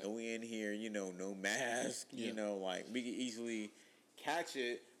 Safety, yeah. And we in here, no mask. Yeah. Like we can easily catch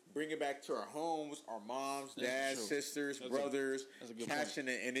it, bring it back to our homes, our moms, That's dads, true. sisters, That's brothers, that's a good catching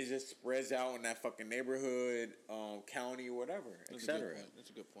it, and it just spreads out in that fucking neighborhood, county, whatever, That's a good etc. point. That's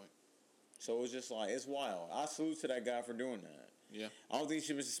a good point. So it's just like it's wild. I salute to that guy for doing that. Yeah. I don't think he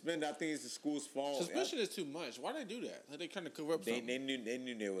should be suspended. I think it's the school's fault. Suspicion is too much. Why they do that? Like they trying to cover up They something.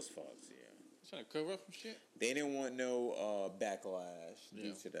 knew there was faults. Yeah, Trying to cover up some shit. they didn't want no backlash due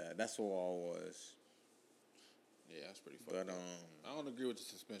Yeah. to that. That's what all was. Yeah, that's pretty fucked But up. I don't agree with the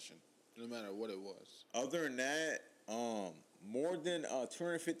suspension, no matter what it was. other than that, more than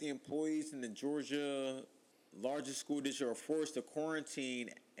 250 employees in the Georgia largest school district are forced to quarantine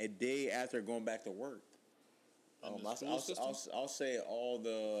a day after going back to work. In the school system? I'll say all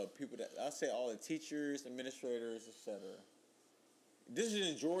the people I'll say all the teachers, administrators, etc. This is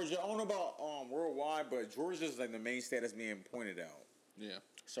in Georgia. I don't know about worldwide, but Georgia is like the main state that's being pointed out. Yeah.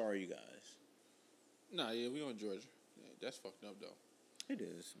 Sorry, you guys. Nah, yeah, we on Georgia. Yeah, that's fucked up though. It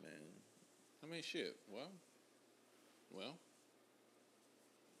is, man. I mean, shit. Well,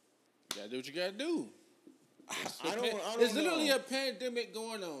 you gotta do what you gotta do. I don't There's literally know. a pandemic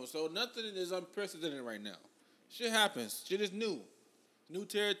going on, so nothing is unprecedented right now. Shit happens. Shit is new. New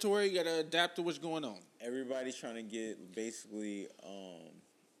territory. You gotta adapt to what's going on. Everybody's trying to get basically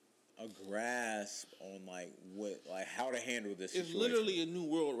a grasp on how to handle this It's situation. literally a new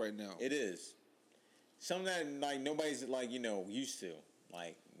world right now. It is something that like nobody's used to.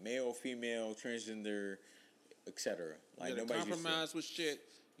 Like male, female, transgender, etc. Like You gotta nobody's used to it. compromise with shit.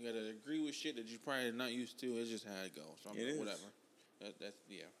 You gotta agree with shit that you probably not used to. It's just how it goes. So It is. whatever. That's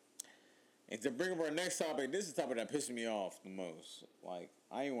yeah. And to bring up our next topic, this is the topic that pissed me off the most. Like,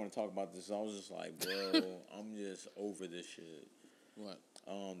 I didn't want to talk about this. I was just like, bro, I'm just over this shit. What?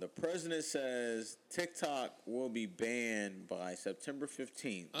 The president says TikTok will be banned by September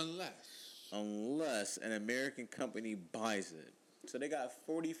 15th. Unless an American company buys it. So they got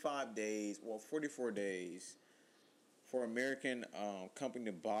 44 days for American company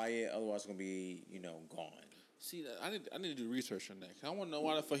to buy it. Otherwise, it's going to be, gone. See, I need to do research on that. 'Cause I want to know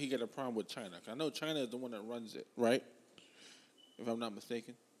why the fuck he got a problem with China. 'Cause I know China is the one that runs it, right? If I'm not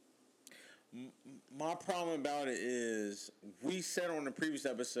mistaken. My problem about it is we said on the previous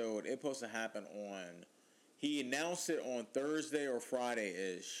episode it's supposed to happen on. He announced it on Thursday or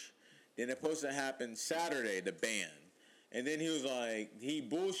Friday-ish. Then it's supposed to happen Saturday, the ban. And then he was like, he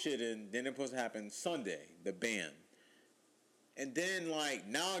bullshitted. Then it's supposed to happen Sunday, the ban. And then, like,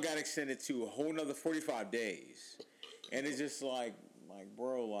 now I got extended to a whole nother 45 days. And it's just like,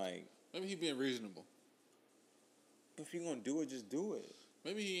 bro, like... Maybe he being reasonable. If you're going to do it, just do it.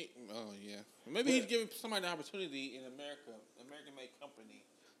 Maybe he... Oh, yeah. Maybe he's giving somebody the opportunity in America, American-made company,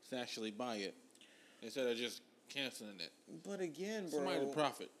 to actually buy it. Instead of just canceling it. But again, bro... Somebody to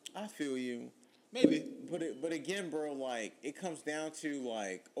profit. I feel you. Maybe. But again, bro, like, it comes down to,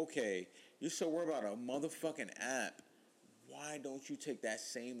 like, okay, you're so worried about a motherfucking app. Why don't you take that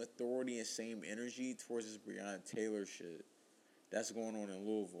same authority and same energy towards this Breonna Taylor shit that's going on in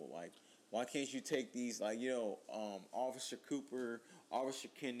Louisville? Like, why can't you take these, like, Officer Cooper, Officer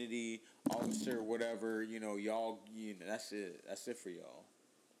Kennedy, Officer whatever, y'all, that's it. That's it for y'all.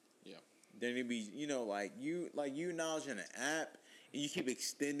 Yeah. Then it'd be, you acknowledging an app and you keep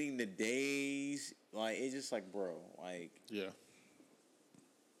extending the days. Like, it's just like, bro, like. Yeah.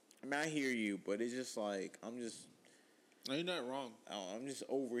 I mean, I hear you, but it's just like, No, you're not wrong. I'm just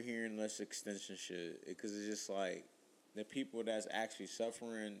overhearing this extension shit because it's just like the people that's actually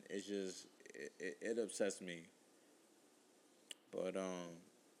suffering is just it upsets me. But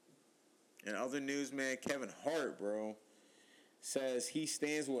in other news, man, Kevin Hart, bro, says he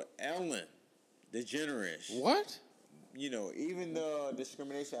stands with Ellen DeGeneres. What? Even the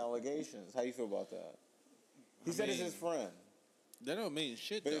discrimination allegations. How you feel about that? He said it's his friend. That don't mean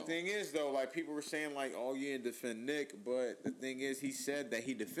shit, But though. the thing is, though, like, people were saying, like, oh, you didn't defend Nick. But the thing is, he said that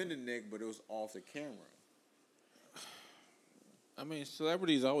he defended Nick, but it was off the camera. I mean,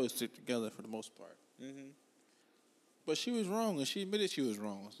 celebrities always stick together for the most part. Mm-hmm. But she was wrong, and she admitted she was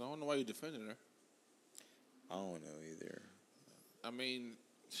wrong. So I don't know why you defended her. I don't know either. I mean,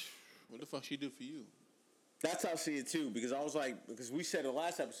 what the fuck she do for you? That's how I see it, too. Because I was like, because we said the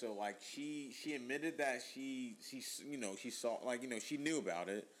last episode, like, she admitted that she saw, like, she knew about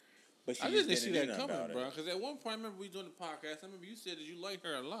it. But she I just didn't see didn't that know coming, about bro. it. Because at one point, I remember we doing the podcast. I remember you said that you liked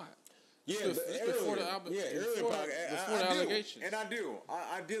her a lot. Yeah, This before the allegations. And I do.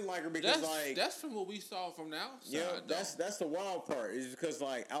 I did like her because that's from what we saw from the outside. Yeah, that's the wild part is because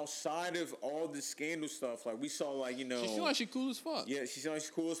like outside of all the scandal stuff, like we saw like she seemed like she cool as fuck. Yeah, she seemed like she's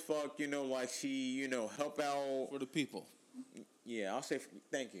cool as fuck. Like she help out for the people. Yeah, I'll say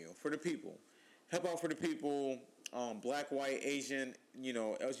thank you for the people. Help out for the people. Black, white, Asian,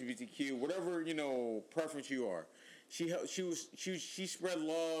 LGBTQ, whatever preference you are. She spread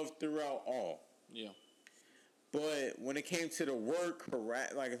love throughout all. Yeah. But when it came to the work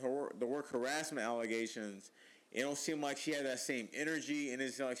harassment allegations, it don't seem like she had that same energy, and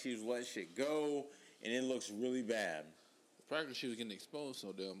it's like she was letting shit go, and it looks really bad. Practically, she was getting exposed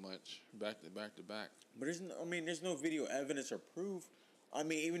so damn much, back to back to back. But there's no video evidence or proof. I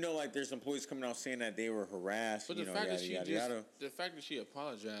mean, even though like there's employees coming out saying that they were harassed, but the fact that she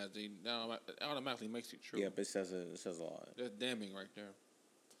apologized, that automatically makes it true. Yeah, but it says a lot. That's damning right there.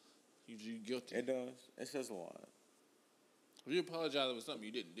 You guilty. It does. It says a lot. If you apologize for something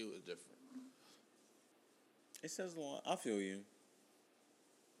you didn't do, it's different. It says a lot. I feel you.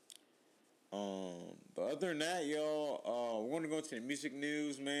 But other than that, y'all, we're going to go to the music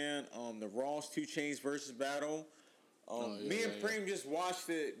news, man. The Ross 2 Chainz versus battle. Me and Preem just watched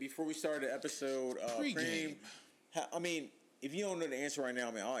it before we started the episode. Preem, I mean, if you don't know the answer right now,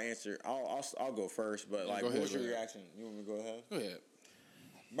 I mean, I'll answer. I'll go first. But like, what was your reaction? You want me to go ahead? Go ahead.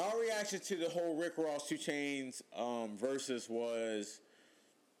 My reaction to the whole Rick Ross 2 Chainz versus was,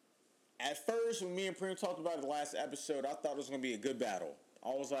 at first when me and Preem talked about it the last episode, I thought it was going to be a good battle.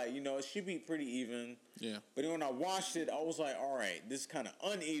 I was like, it should be pretty even. Yeah. But then when I watched it, I was like, all right, this is kind of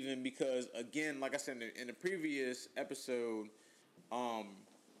uneven because, again, like I said in the previous episode,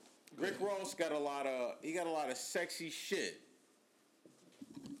 Rick Ross got a lot of sexy shit.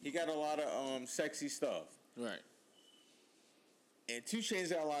 He got a lot of sexy stuff. Right. And 2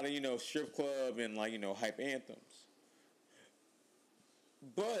 Chainz got a lot of, strip club and like, hype anthems.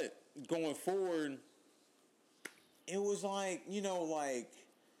 But going forward, it was like, like,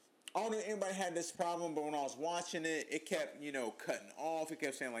 I don't know if anybody had this problem, but when I was watching it, it kept, cutting off. It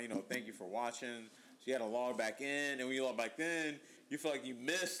kept saying like, thank you for watching. So you had to log back in, and when you log back in, you feel like you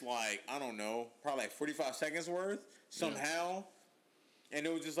missed like, I don't know, probably like 45 seconds worth somehow. Yeah. And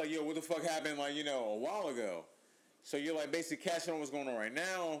it was just like, yo, what the fuck happened like, a while ago? So you're like basically catching on what's going on right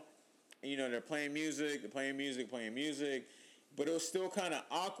now. And, they're playing music, but it was still kind of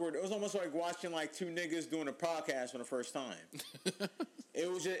awkward. It was almost like watching like 2 niggas doing a podcast for the first time. I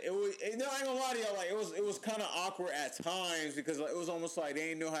ain't gonna lie to y'all, like it was kind of awkward at times because like, it was almost like they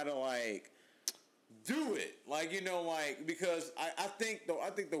didn't know how to like do it, like because I think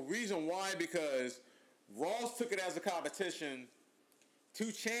the reason why, because Ross took it as a competition, 2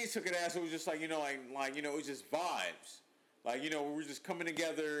 Chainz took it as it was just like it was just vibes, like we're just coming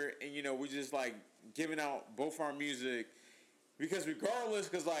together and we're just like giving out both our music, because regardless,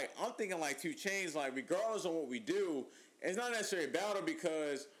 because like I'm thinking like 2 Chainz, like regardless of what we do, it's not necessarily a battle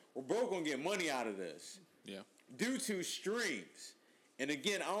because we're both gonna get money out of this, due to streams. And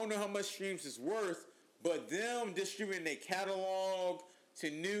again, I don't know how much streams is worth, but them distributing their catalog to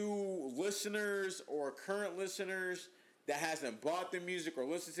new listeners or current listeners that hasn't bought the music or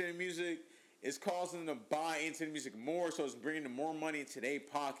listened to the music is causing them to buy into the music more, so it's bringing them more money into their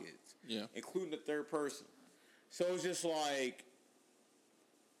pockets, including the third person. So it's just like,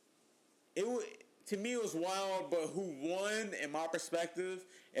 to me it was wild, but who won, in my perspective,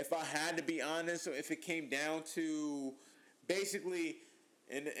 if I had to be honest, if it came down to basically...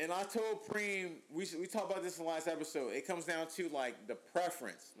 And I told Preem, we talked about this in the last episode, it comes down to, like, the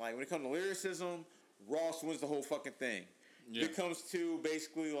preference. Like, when it comes to lyricism, Ross wins the whole fucking thing. Yeah. When it comes to,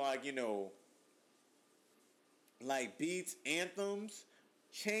 basically, like, like, beats, anthems,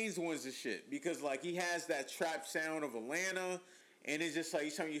 Chainz wins the shit. Because, like, he has that trap sound of Atlanta, and it's just, like,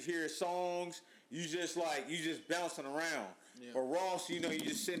 each time you hear his songs, you just bouncing around. Yeah. But Ross, you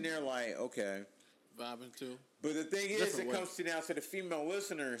just sitting there like, okay. Vibing too. But the thing is, it comes to now to the female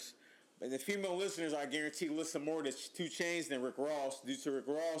listeners. And the female listeners, I guarantee, listen more to 2 Chainz than Rick Ross. Due to Rick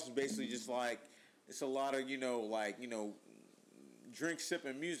Ross is basically just like, it's a lot of, drink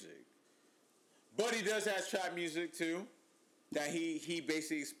sipping music. But he does have trap music too, that he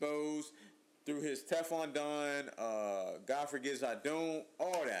basically exposed through his Teflon Don, God Forgives I Don't,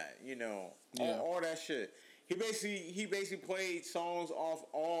 all that, all that shit. He basically played songs off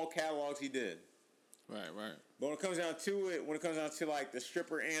all catalogs he did. Right. But when it comes down to like the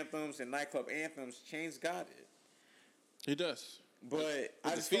stripper anthems and nightclub anthems, Chainz got it. He does. But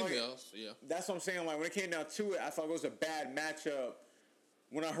I just feel females, that's what I'm saying. Like when it came down to it, I thought it was a bad matchup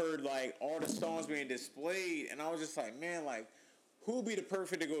when I heard like all the songs being displayed, and I was just like, man, like who would be the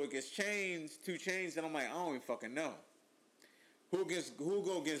perfect to go against 2 Chainz? And I'm like, I don't even fucking know. Who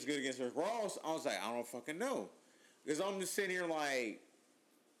go against good against Rick Ross? I was like, I don't fucking know, because I'm just sitting here like.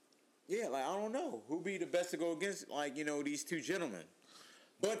 Yeah, like, I don't know. Who'd be the best to go against, like, these 2 gentlemen?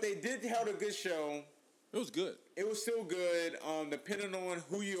 But they did have a good show. It was good. It was still good. Depending on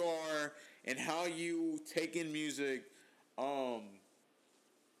who you are and how you take in music,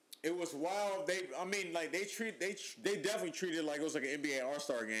 it was wild. They definitely treated it like it was like an NBA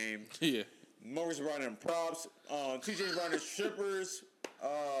All-Star game. Yeah. Morris brought in props. 2 Chainz brought in strippers.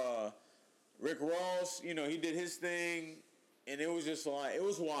 Rick Ross, he did his thing. And it was just like, it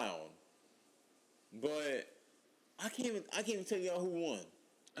was wild. But I can't even tell y'all who won.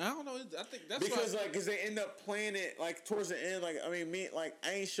 I don't know. I think that's because they end up playing it like towards the end. Like I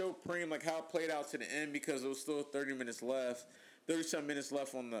ain't show Preem like how it played out to the end because there was still 30 minutes left, 30-some minutes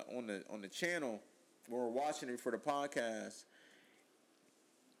left on the channel. We were watching it for the podcast.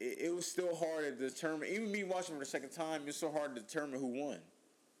 It was still hard to determine. Even me watching for the second time, it's so hard to determine who won.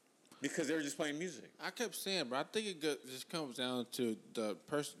 Because they were just playing music. I kept saying, but I think it just comes down to the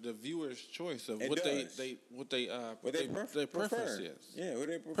viewer's choice of what their preference is. Yeah, what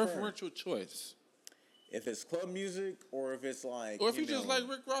they prefer. Preferential choice. If it's club music or if it's like, or if you just like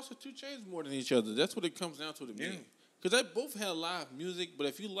Rick Ross or 2 Chainz more than each other, that's what it comes down to me. Because they both had live music, but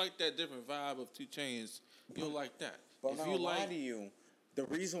if you like that different vibe of 2 Chainz, you'll like that. But if you lie to you, the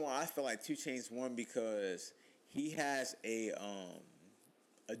reason why I feel like 2 Chainz won because he has a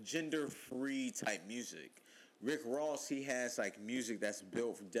gender-free type music. Rick Ross, he has like music that's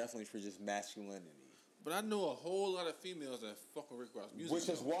built definitely for just masculinity. But I know a whole lot of females that fuck with Rick Ross music. Which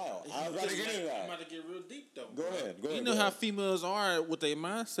is wild. I was about to get into that. I'm about to get real deep though. Go ahead. You know how females are with their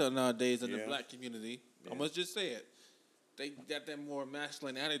mindset nowadays in the black community. Yeah. I must just say it. they got that more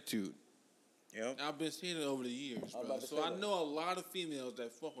masculine attitude. Yep. I've been seeing it over the years, I'm bro. about to So say I that. know a lot of females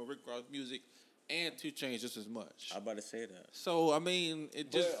that fuck with Rick Ross music and 2 Chainz just as much. I'm about to say that. So I mean,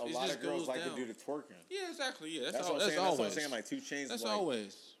 it just But a it lot just of girls goes like down. to do the twerking. Yeah, exactly. Yeah, That's all, what I'm that's saying. always. That's what I'm saying. Like 2 Chainz. That's like,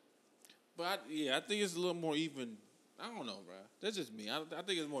 always. But I think it's a little more even. I don't know, bro. That's just me. I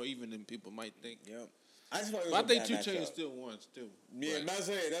think it's more even than people might think. Yep. I just thought it was But I a think bad 2 matchup. Chainz still wins too. Yeah, But,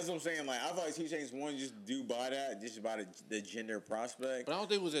 that's what I'm saying. Like, I thought 2 Chainz won just due by that, just by the gender prospect. but I don't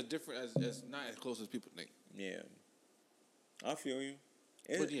think it was as different as not as close as people think. Yeah, I feel you.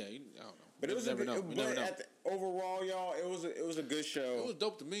 But yeah, I don't know. But it was never a know. good. You But never know. overall, y'all, it was a good show. It was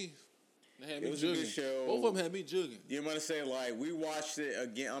dope to me. They had me It was a good jugging. show. Both of them had me jugging. You want to say like we watched it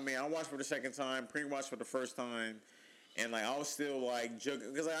again? I mean, I watched for the second time, pre-watched for the first time, and like I was still like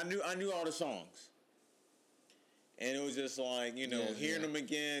juggling because like, I knew all the songs, and it was just like hearing them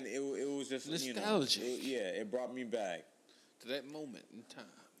again. It was just nostalgic. It brought me back To that moment in time.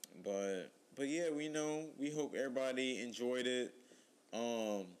 But yeah, we hope everybody enjoyed it.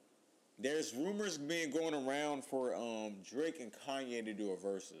 There's rumors being going around for Drake and Kanye to do a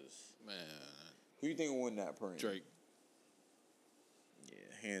versus. Man, Who you think will win that, Prince? Drake. Yeah,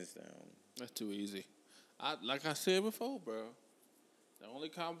 hands down. That's too easy. Like I said before, bro. The only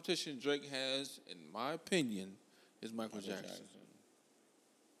competition Drake has, in my opinion, is Michael Jackson.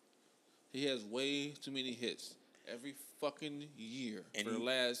 He has way too many hits every fucking year And for the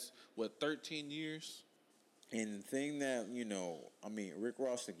last 13 years. And the thing that I mean, Rick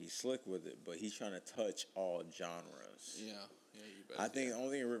Ross think he's slick with it, but he's trying to touch all genres. Yeah, you better. I think the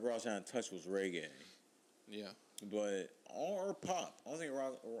only thing Rick Ross had to touch was reggae. Yeah. But or pop. I don't think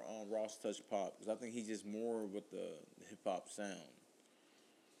Ross touched pop because I think he's just more with the hip hop sound.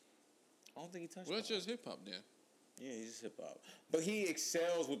 I don't think he touched. Well, it's pop. just hip hop then. Yeah, he's just hip hop, but he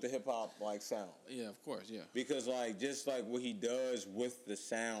excels with the hip hop like sound. Yeah, of course, yeah. Because just like what he does with the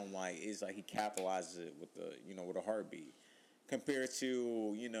sound, like is like he capitalizes it with the with a heartbeat, compared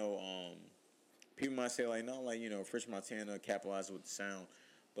to people might say like not like Fresh Montana capitalizes with the sound,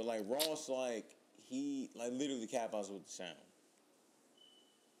 but like Ross he literally capitalizes with the sound.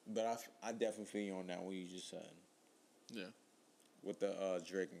 But I definitely feel you on that what you just said. Yeah. With the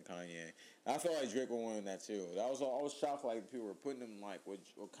Drake and Kanye, I feel like Drake will win that too. I was shocked like people were putting him like with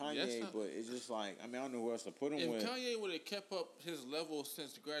Kanye, but it's just like I don't know who else to put him If with. Kanye would have kept up his level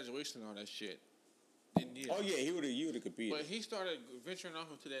since graduation and all that shit, then yeah. Oh yeah, he would have competed. But he started venturing off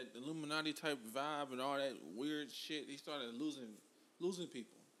into that Illuminati type vibe and all that weird shit. He started losing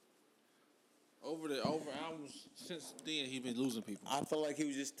people. Over albums since then, he been losing people. I feel like he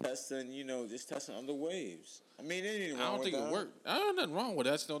was just testing other waves. I mean, it ain't I don't think it worked. I don't nothing wrong with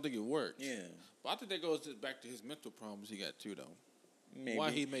that. I just don't think it worked. Yeah, but I think that goes back to his mental problems he got too, though. maybe.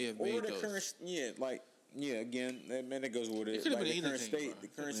 Why he may have or made the those. current, again, that goes with it. It could have like been the anything. current state, Bro. the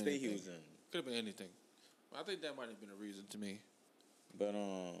current state he was in. Could have been anything. I think that might have been a reason to me. But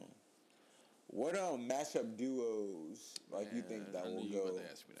what matchup duos you think that I will knew you go? were about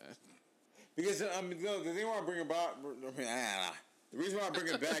to ask me that. Because the thing why I bring about the reason why I bring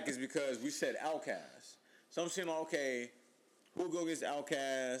it back is because we said Outkast. So I'm saying, okay, who'll go against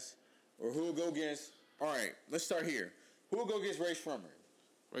Outkast, or who'll go against? All right, let's start here. Who'll go against Ray Shrummer?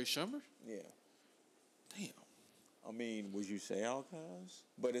 Ray Shrummer? Yeah. Damn. I mean, would you say Outkast?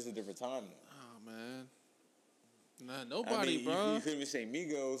 But it's a different time now. Oh man. Nah, nobody, bro. You couldn't even say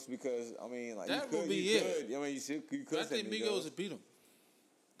Migos because That you could. would be you it. could. I mean, you could. I say think Migos would beat him.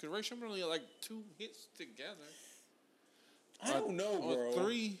 Because Ray Shrummer only had like 2 hits together. I don't know, or bro.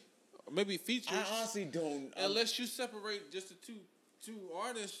 3, or maybe features. I honestly don't. Unless you separate just the two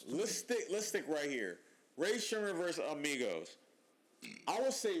artists. Let's stick right here. Ray Shrummer versus Amigos. I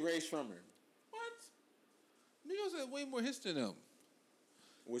would say Ray Shrummer. What? Migos had way more hits than them.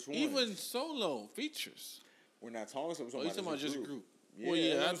 Which one? Even solo features. We're not talking about. Oh, you talking about just a group? Yeah, well,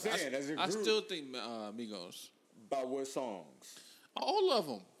 yeah, that's what I'm saying. As a I group. still think Migos. About what songs? All of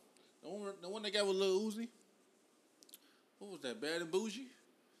them. The one they got with Lil Uzi. What was that? Bad and Bougie?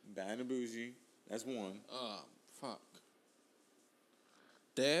 Bad and Bougie. That's one. Fuck.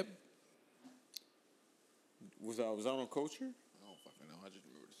 Dab? Was that on Culture? I don't fucking know. I just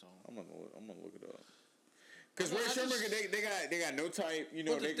remember the song. I'm gonna look it up. Because Ray Shrummer, they got no type.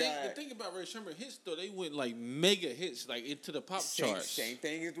 But the thing about Ray Shrummer hits though, they went like mega hits, like into the pop charts. Same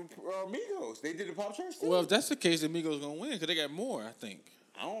thing as with Migos. They did the pop charts too. Well, if that's the case, then Migos gonna win because they got more. I think.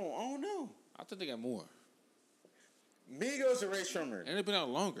 I don't know. I think they got more. Migos or Ray Shrummer? And they've been out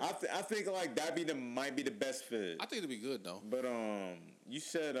longer. I think like that might be the best fit. I think it'd be good though. But you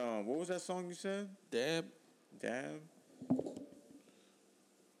said what was that song you said? Dab. Dab.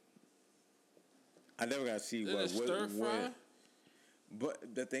 I never got to see Then what Stir Fry.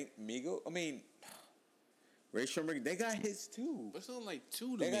 But the thing, Migo. I mean, Ray Sherman, they got hits too. But it's only like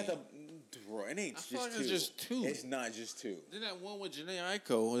two to They me. got the bro. It ain't I just feel like two. it's just two. It's not just two. Then that one with Janae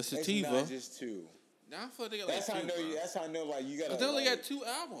Aiko, the Sativa. It's not just two. Now I feel like they got That's like how I two. know. Bro. That's how I know. Like you got. But they only got 2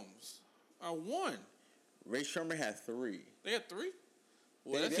 albums. Or one. Ray Sherman had 3. They got 3.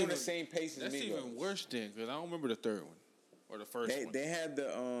 Well, They're on the same pace as That's Migos. even worse then, because I don't remember the third one or the first one. They had the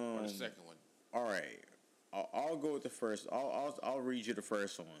or the second one. All right, I'll go with the first. I'll read you the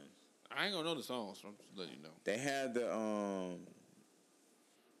first one. I ain't gonna know the songs, so I'm just letting you know. They had the All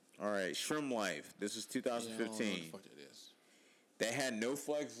right, Shrimp Life. This was Yeah, I don't know 2015. what the fuck it is. They had No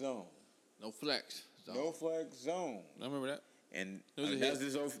Flex Zone. No Flex. So, No Flex Zone. I remember that. And It was a that's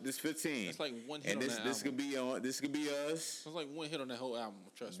hit. this 15. That's like one hit and on this that this album. could be on. This could be us. It was like one hit on that whole album.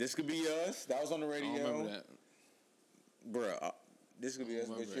 Trust me. This could be us. That was on the I radio. don't remember that. Bruh, this could be I us,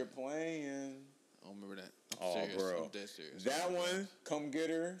 don't but remember you're it. playing. I don't remember that. I'm Oh, serious. bro. I'm dead serious. That one, Come Get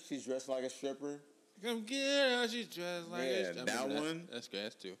Her. She's dressed like a stripper. Come get her. She's dressed like Yeah, a- I remember that one. That's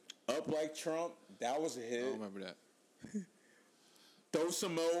gas too. Up Like Trump. That was a I hit. don't remember that. Throw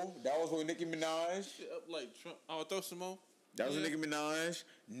Some Mo. That was with Nicki Minaj. Shit up like Trump. Oh, throw some more. That was with Yeah. Nicki Minaj.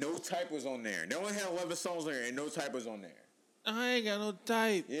 No Type was on there. They only had 11 songs on there, and No Type was on there. I ain't got no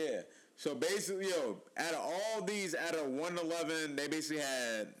type. Yeah. So basically, out of all these, out of 1 to 11, they basically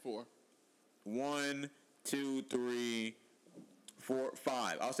had 4. 1, 2, 3, 4,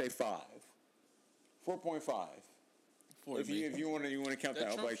 5. I'll say 5. 4.5. 4 If you want to count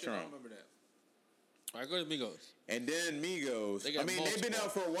that, Up Like shit, I Trump. don't remember that. All right, go to Migos. And then Migos. They got they've been multiple.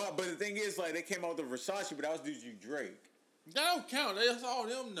 out for a while, but the thing is, like, they came out with Versace, but that was due to Drake. That don't count. That's all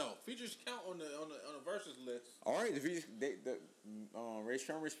them know. Features count on the versus list. All right, Ray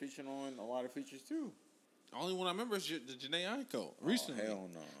Sherman's featuring on a lot of features too. The only one I remember is the Janae Aiko recently. Hell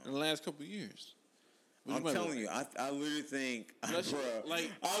no. In the last couple of years. What I'm remember? telling you, I literally think, Let's- bruh,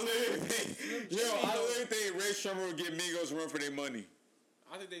 like- I literally think Ray Sherman would give Migos run for their money.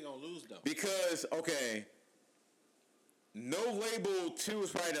 I think they gonna lose though. Because, okay, No Label 2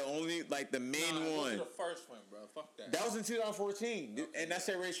 is probably the only, like, the main Go one. to the first one, bro. Fuck that. That was in 2014. And that's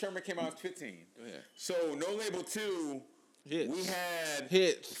that Ray Sherman came out in 15. Go ahead. So, No Label 2, Hits. we had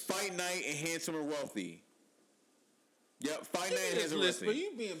Hits. Fight Night and Handsome and Wealthy. Yep, Fight Give Night me and this Handsome and list, but Wealthy.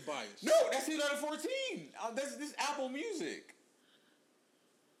 you being biased. No, that's 2014. This is Apple Music.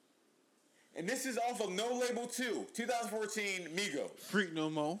 And this is off of No Label 2, 2014, Migos. Freak no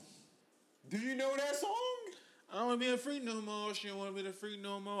more. Do you know that song? I don't want to be a freak no more. She don't want to be a freak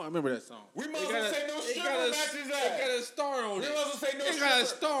no more. I remember that song. We might as well say No Stripper matches that. It got a star on We it. might as well say No It Stripper. got a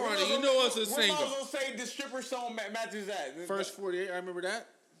star on it. You know it's a We might single. as well say the stripper song matches that. First 48, I remember that.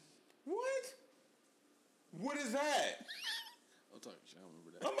 What? What is that? I'm talking shit. I don't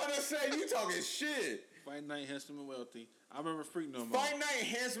remember that. I'm about to say, you talking shit. Fight Night, Handsome and Wealthy. I remember Freak No More. Fight Night,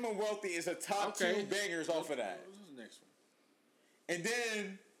 Handsome and Wealthy is a top 2 bangers off of that. What was the next one? And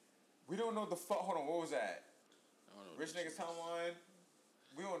then, we don't know the fuck. Hold on, what was that? I don't know. Rich Nigga Timeline?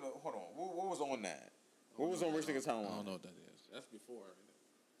 We don't know. Hold on. What was on that? What was on Rich Nigga I Timeline? don't know what that is. That's before.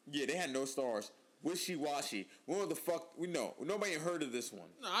 Yeah, they had no stars. Wishy Washy. What the fuck? We know. Nobody heard of this one.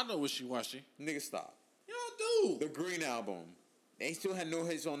 No, I know Wishy Washy. Nigga, stop. You don't do. The Green Album. They still had no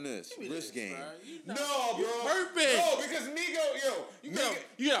hits on this. Give me Rich this, Game. bro. You No, not- bro. you burping. No, because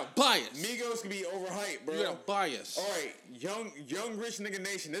You got bias. Migos can be overhyped, bro. You got bias. All right, young rich nigga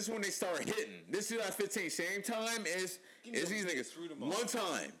nation. This is when they started hitting. This is 2015, same time as these niggas. Read 'em all. One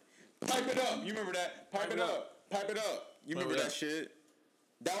time, pipe it up. You remember that? Pipe it up. Pipe it up. You Pipe remember it that up. shit?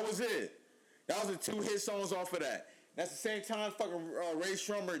 That was it. That was the 2 hit songs off of that. That's the same time fucking Ray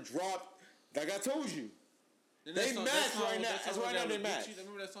Sherman dropped. Like I told you. Then They that song- match that song- right now. that That's song why they now have they with match. Gucci.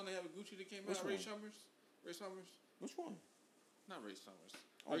 Remember that song they have with Gucci that came Which out? Ray one? Summers? Ray Summers? Which one? Not Ray Summers.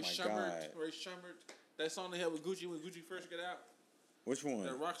 Oh Ray my Schummert. God. Ray Schummert. That song they had with Gucci when Gucci first got out. Which one?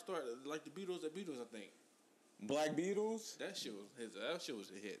 That rock star, like the Beatles, I think. Black Beatles. That shit was his. That shit was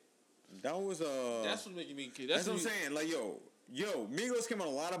a hit. That was That's what making me kid. That's what I'm saying. Like, yo, Migos came out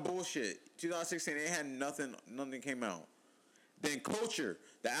a lot of bullshit. 2016, they had nothing came out. Then Culture,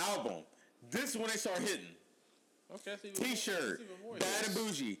 the album. This is when they start hitting. Okay, that's even T-shirt, that's even more Bad hits. and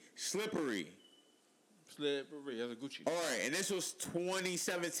Bougie, Slippery. Slippery. That's a Gucci. All right, and this was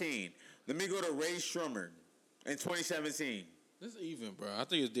 2017. Let me go to Ray Shrummer in 2017. This is even, bro. I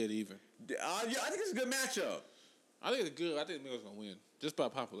think it's dead even. Yeah, I think it's a good matchup. I think it's good. I think Migos gonna win just by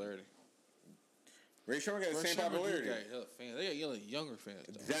popularity. Ray Shrummer got the Ray same Schummert do popularity. got hella fans. They got younger fans,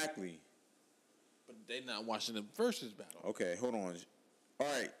 though. Exactly. But they not watching the versus battle. Okay, hold on. All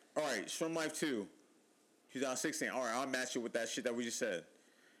right. Shrum Life 2, 2016. All right, I'll match it with that shit that we just said.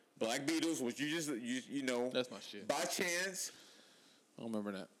 Black Beatles, which you know. That's my shit. By chance. I don't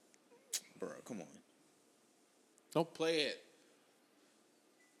remember that. Bro, come on. Don't play it.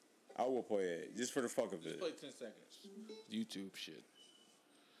 I will play it just for the fuck of Just it. play 10 seconds. YouTube shit.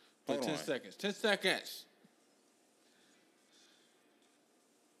 Play Hold 10 on. seconds. 10 seconds.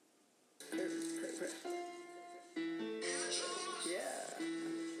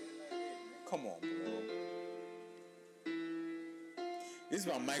 Come on, bro. This is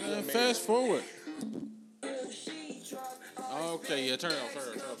about Michael. Man, Mayer. fast forward. Okay, yeah, turn it off.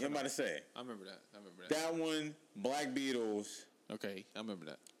 Turn it off. You about to say I remember that. that one? Black Beatles. Okay, I remember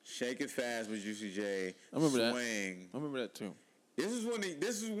that. Shake It Fast with Juicy J. I remember that. Swing. I remember that too. This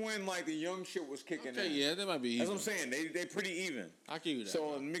is when like the young shit was kicking Okay, in. yeah, that might be That's even. what I'm saying. They pretty even. I'll give you that. So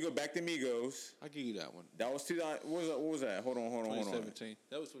one. let me go back to Migos. I'll give you that one. That was 2000. What was that? Hold on. 2017.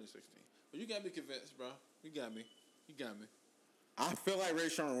 That was 2016. But you got me convinced, bro. You got me. I feel like Ray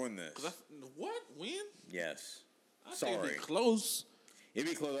Sherman won this. What? Win? Yes. I Sorry. think it'd be close. It'd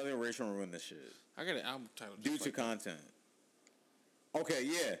be close. I think Ray Sherman won this shit. I got an album title. Due just to like that. content. Okay,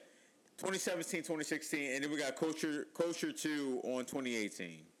 yeah. 2017, 2016, and then we got Culture 2 on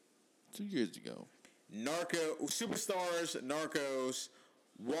 2018. 2 years ago. Superstars, Narcos,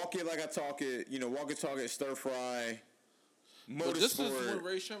 Walk It Like I Talk It, Walk It Talk It, Stir Fry, But this is when Motorsport.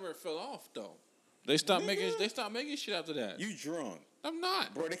 Ray Sherman fell off, though. They stopped making shit after that. You drunk. I'm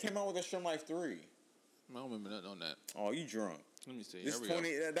not. Bro, they came out with a Strum Life 3. I don't remember nothing on that. Oh, you drunk. Let me see. This Here we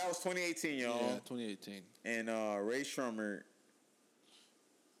go. That was 2018, y'all. Yeah, 2018. And Ray Sherman,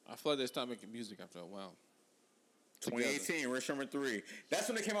 I feel like they stopped making music after a while. 2018, Ray Sherman 3. That's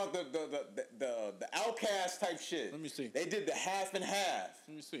when they came out the Outcast type shit. Let me see. They did the half and half.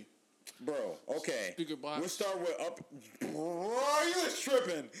 Let me see. Bro, okay. Speaker box. We'll start with Up. Bro, you was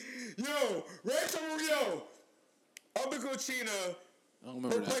tripping. Yo, Ray Sherman, Up and Cochina, I don't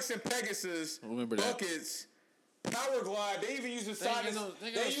remember that. Perplex and Pegasus, I don't remember that. Buckets, Power Glide. They even use the side to ain't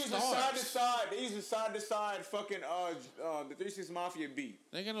They no use the stars. side to side. They use the side to side fucking the 3 6 Mafia beat.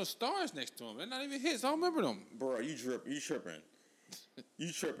 They ain't got no stars next to them. They're not even hits. I don't remember them. Bro, you tripping.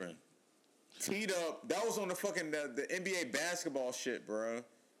 You tripping. Teed Up. That was on the fucking the NBA basketball shit, bro.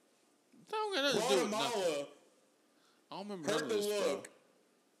 That don't got nothing to do with nothing. Guatemala. I don't remember Hurt none the of this stuff. Look.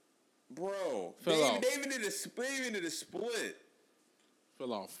 Bro. Fell They off. even did a split.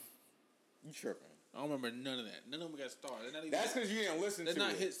 Fell off. You tripping. I don't remember none of that. None of them got stars. They're not even. That's because you didn't listen they're to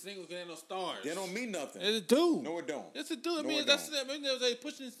not it. hit singles because they ain't no stars. They don't mean nothing. It do. No, it don't. Yes, it do. I No, mean, it that's don't. that. Maybe they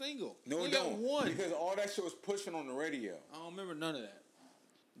pushing a single. No, they it got don't. one. Because all that shit was pushing on the radio. I don't remember none of that.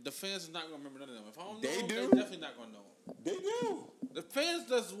 The fans is not gonna remember none of them. If I don't know They them, do. they're definitely not gonna know them. They do. The fans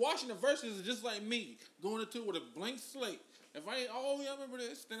that's watching the verses is just like me going into it with a blank slate. If I ain't, I remember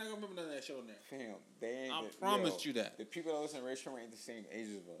this, then I gonna remember none of that shit on there. Fam, they ain't. I promised you that. The people that listen to Ray Sherman ain't the same age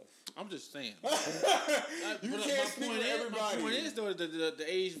as us. I'm just saying. You can't speak for everybody. My point is though, the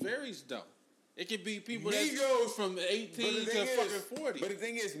age varies though. It could be people that's Migos from 18 to fucking 40. But the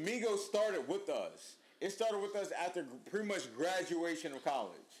thing is, Migos started with us. It started with us after pretty much graduation of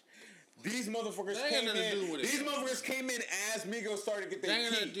college. These motherfuckers That ain't came got nothing to do in. with it, These though. motherfuckers came in as Migos started to get That their ain't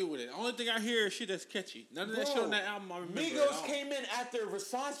got nothing to key. do with it. Only thing I hear is shit that's catchy. None of that Bro, shit on that album I remember. at Migos all. came in after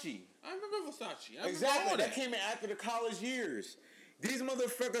Versace. I remember Versace. I remember Exactly. all That came in after the college years. These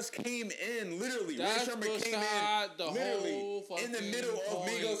motherfuckers came in literally. That's Ray Sherman came beside in the literally whole fucking in the middle of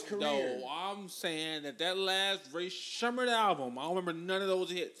point, Migos' career. No, I'm saying that last Ray Sherman album, I don't remember none of those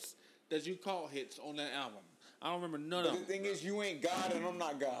hits that you call hits on that album. I don't remember none But of the them. thing is, you ain't God and I'm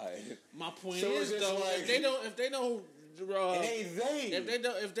not God. My point So is it's just though, like- if they don't,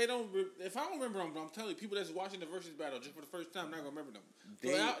 if I don't remember them, I'm telling you, people that's watching the versus battle just for the first time, not gonna remember them.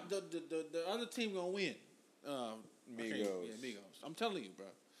 The other team gonna win. Migos. Yeah, Migos. I'm telling you, bro,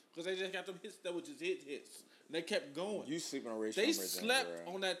 because they just got them hits that was just hits. And they kept going. You sleeping on Ray They Sherman. slept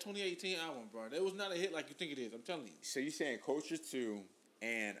bro. on that 2018 album, bro. That was not a hit like you think it is. I'm telling you. So you saying Culture 2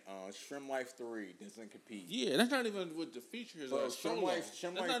 and Shrimp Life 3 doesn't compete? Yeah, that's not even with the features Bro, or solo.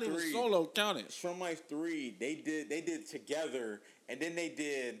 Shrimp That's Life not even 3. solo counted. Shrimp Life 3, they did together, and then they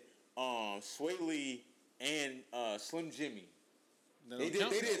did Sway Lee and Slim Jimmy. That They don't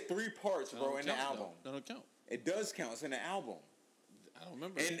count, did 3 parts, though. bro, That in don't the count, album. though. That don't count. It does count. It's in the album. I don't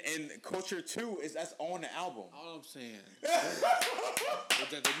remember. And Culture 2 that's on the album. All I'm saying is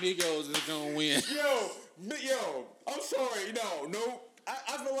that the Migos is gonna win. Yo, I'm sorry. No.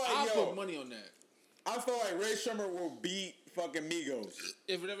 I feel like I'll put money on that. I feel like Ray Sherman will beat fucking Migos.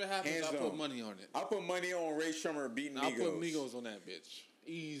 If it ever happens, Hands I'll down. put money on it. I put money on Ray Sherman beating Migos. I'll put Migos on that bitch.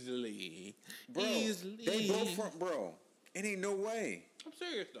 Easily. Bro, Easily. they both front, bro. It ain't no way. I'm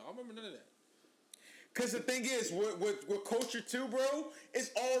serious though. I remember none of that. Cause the thing is, with Culture 2, bro,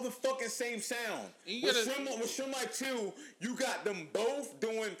 it's all the fucking same sound. With Streamline 2, you got them both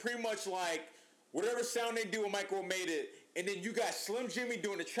doing pretty much like whatever sound they do with Michael made it, and then you got Slim Jimmy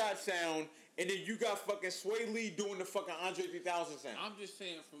doing the trap sound, and then you got fucking Sway Lee doing the fucking Andre 3000 sound. I'm just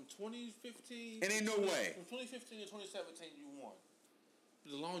saying, from 2015, it ain't no way. From 2015 to 2017, you won.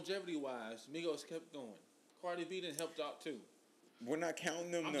 The longevity wise, Migos kept going. Cardi B done helped out too. We're not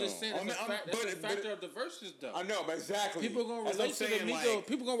counting them. I'm just saying that's a factor of the verses, though. I know, but exactly. People gonna relate to the Migos. Like,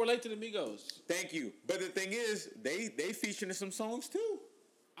 people gonna relate to the Migos. Thank you. But the thing is, they featured in some songs too.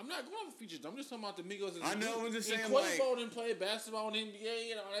 I'm not going to feature them. I'm just talking about the Migos. I know. I'm just saying, Quavo didn't play basketball in the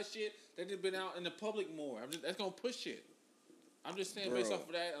NBA and all that shit. They done been out in the public more. That's gonna push it. I'm just saying, based off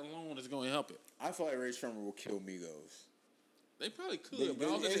of that alone, it's gonna help it. I feel like Ray Sherman will kill Migos. They probably could, but I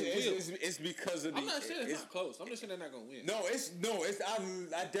don't think they will. It's because of the. I'm not saying it's not close. I'm just saying they're not gonna win.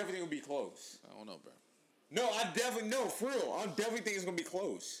 I definitely gonna be close. I don't know, bro. No, I definitely for real. I definitely think it's gonna be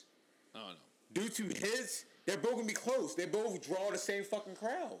close. I don't know. Due to hits, they're both gonna be close. They both draw the same fucking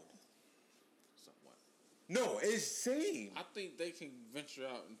crowd. Somewhat. No, it's same. I think they can venture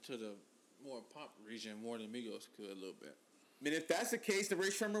out into the more pop region more than Migos could a little bit. I mean, if that's the case, the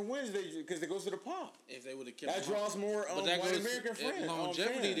Ray Sherman wins because it goes to the pop. If they would have kept that draws more white American friends.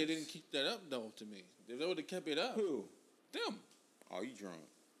 Longevity, they didn't keep that up though. To me, if they would have kept it up, who? Them. Oh, you drunk?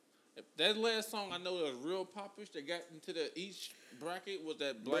 If that last song I know that was real popish. They got into the each bracket was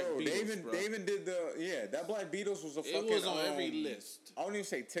that Black Beatles. They even did that Black Beatles was a fucking. It was on every list. I don't even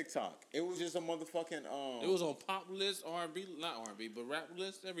say TikTok. It was just a motherfucking. It was on pop list, R&B, not R&B, but rap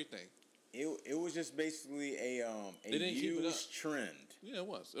list, everything. It was just basically a used trend. Yeah, it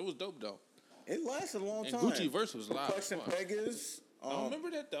was. It was dope though. It lasted a long time. Gucci verse was live. Perplex and Pegasus. I don't remember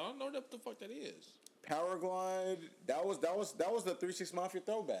that though. I don't know what the fuck that is. Powerglide. That was the 3 6 Mafia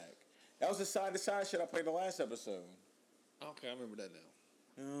throwback. That was the side to side shit I played the last episode. Okay, I remember that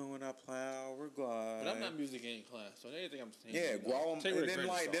now. Oh, when I plow or glide. But I'm not music in class, so anything I'm saying. Yeah,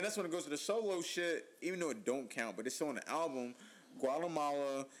 then that's when it goes to the solo shit. Even though it don't count, but it's on the album.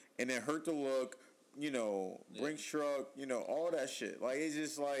 Guatemala, and then Hurt the Look, Brink Shrug, all that shit. Like, it's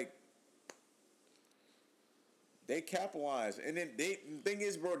just like, they capitalize. And then the thing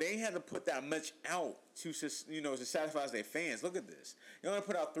is, bro, they ain't had to put that much out to satisfy their fans. Look at this. They only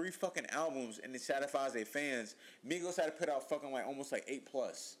put out 3 fucking albums and it satisfies their fans. Migos had to put out fucking almost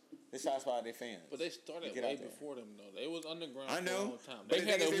 8+. They satisfied their fans. But they started way before them though. They was underground for a long time. They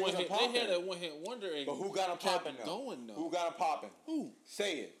had a one hit wonder. But who got them popping though? Going though. Who got them popping? Who?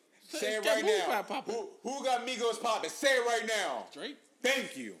 Say it. Say it right now. Who got Migos popping? Say it right now. Drake.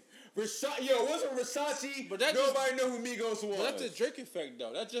 Thank you. Wasn't Versace? But nobody know who Migos was. But that's the Drake effect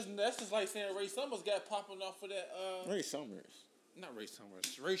though. That's just like saying Ray Summers got popping off of that. Ray Summers. Not Ray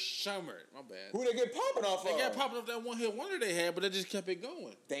Summers. Ray Schumer. My bad. Who they get popping off of? They got popping off that one hit wonder they had, but they just kept it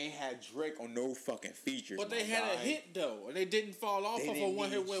going. They ain't had Drake on no fucking features. But they had a hit though, and they didn't fall off of a one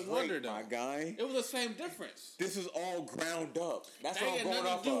hit wonder though. My guy. It was the same difference. This is all ground up. That's what I'm going off of.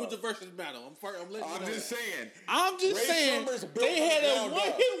 Nothing to do with the versus battle. I'm just saying. They had a one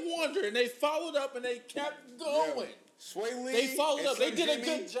hit wonder, and they followed up, and they kept going. Yeah. Sway Lee. They followed up. They did a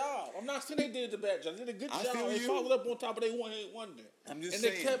good job. I'm not saying they did the bad job. They did a good job. They followed up on top of their one hit wonder. I'm just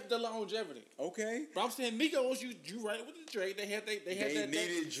saying. And they kept the longevity. Okay. But I'm saying Migos, you right with the Drake. They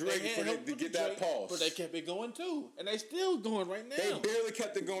needed Drake to get that pulse. But they kept it going too. And they still going right now. They barely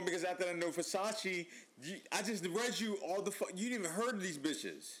kept it going because after I know Versace, I just read you all the you didn't even heard of these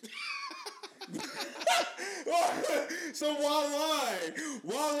bitches. So why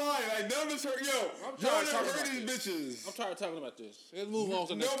lie? Like none of us heard. Y'all never heard these bitches. I'm tired of talking about this. Let's move on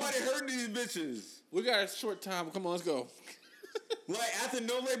to the next. Nobody heard these bitches. We got a short time. Come on, let's go. Like after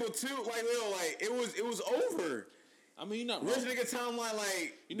No Label 2, it was over. I mean, you're not wrong. Rich Nigga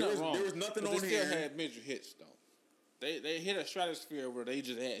Timeline, there was nothing on here. They still had major hits though. They hit a stratosphere where they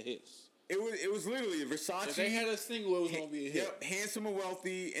just had hits. It was literally Versace. If they had a single, it was gonna be a hit. Yep, Handsome and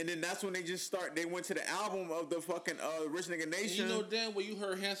Wealthy, and then that's when they went to the album of the fucking Rich Nigga Nation. And damn well you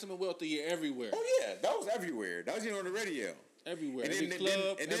heard Handsome and Wealthy everywhere. Oh yeah, that was everywhere. That was on the radio. Everywhere. And then,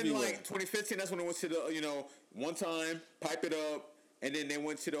 everywhere. Like 2015, that's when it went to the One Time, Pipe It Up, and then they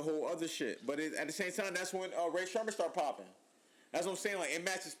went to the whole other shit. But at the same time, that's when Ray Sherman started popping. That's what I'm saying. Like it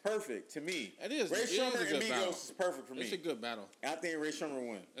matches perfect to me. It is. Ray Sherman and Migos is perfect for me. It's a good battle. I think Ray Sherman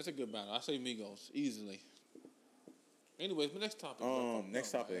win. That's a good battle. I say Migos easily. Anyways, next topic.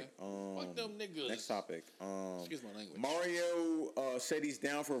 Next topic. Fuck them niggas. Next topic. Excuse my language. Mario said he's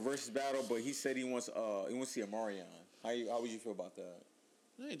down for a versus battle, but he said he wants to see a Marion. How would you feel about that?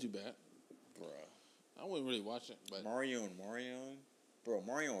 That ain't too bad, bruh. I wouldn't really watch it, but Marion, bro,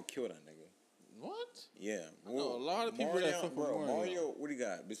 Marion will kill that nigga. What? Yeah. I know a lot of people that fuck with Mario. Mario, what do you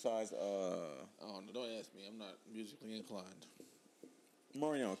got besides Oh, no, don't ask me. I'm not musically inclined.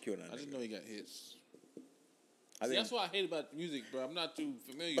 Mario killed that I just nigga. know he got hits. I See, think, that's what I hate about music, bro. I'm not too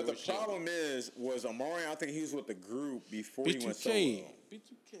familiar but with the shit. problem was Mario, I think he was with the group before he went B2K. solo.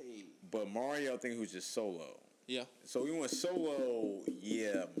 B2K. But Mario, I think he was just solo. Yeah. So he went solo,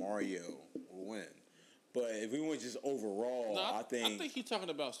 yeah, Mario will win. But if we went just overall, No, I think he's talking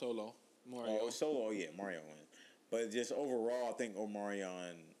about solo. Mario. oh, solo, yeah, Mario win. But just overall, I think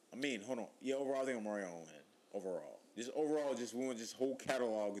Omarion. I mean, hold on, yeah, overall, I think Omarion will win. Overall, just we went just whole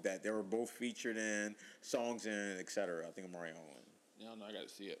catalog that they were both featured in, songs in, etc. I think Omarion will win. Yeah, no, I gotta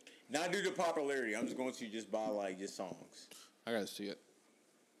see it. Not due to popularity. I'm just going to just buy like just songs. I gotta see it.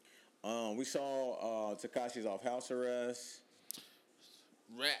 We saw Tekashi's off house arrest.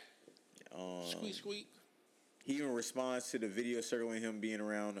 Rat. Squeak, squeak. He even responds to the video circling him being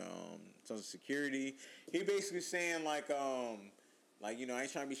around Social Security. He basically saying like you know, I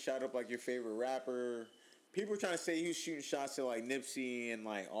ain't trying to be shot up like your favorite rapper. People were trying to say he was shooting shots at like Nipsey and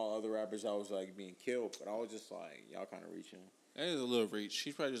like all other rappers I was like being killed, but I was just like, y'all kind of reaching. That is a little reach.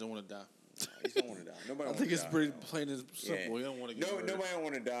 He probably doesn't want to die. Nah, he don't want to die. Nobody. I think it's pretty plain and simple. He don't want to get murdered. Nobody don't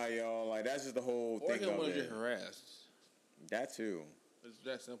want to die, y'all. Like that's just the whole Or thing he don't of want it. to get harassed. That too. It's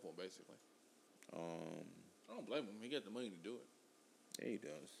that simple, basically. I don't blame him. He got the money to do it. Yeah, he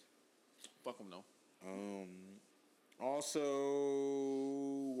does. Fuck him, though. Also,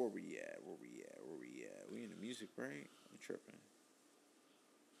 where we at? We in the music break? I'm tripping.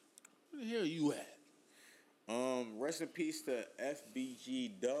 Where the hell you at? Rest in peace to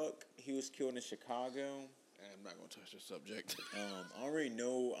FBG Duck. He was killed in Chicago. I'm not gonna touch the subject. I already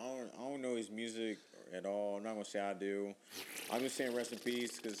know. I don't know his music at all. I'm not gonna say I do. I'm just saying rest in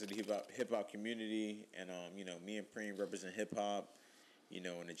peace because of the hip hop community, and you know, me and Preem represent hip hop. You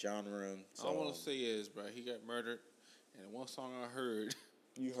know, in the genre. So, all I want to say is, bro, he got murdered, and one song I heard.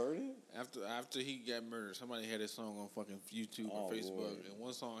 You heard it? After he got murdered, somebody had his song on fucking YouTube or Facebook, Lord. and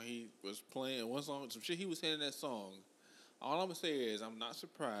one song he was playing, some shit he was saying in that song. All I'm gonna say is, I'm not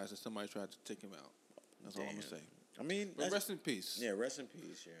surprised that somebody tried to take him out. That's all I'm gonna say. I mean, but rest in peace. Yeah, rest in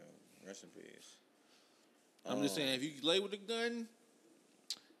peace, yo. Rest in peace. I'm just saying, if you lay with a gun,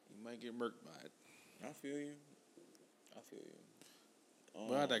 you might get murked by it. I feel you.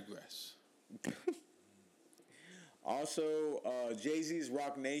 But I digress. Also, Jay-Z's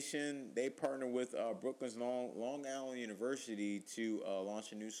Rock Nation, they partner with Brooklyn's Long Island University to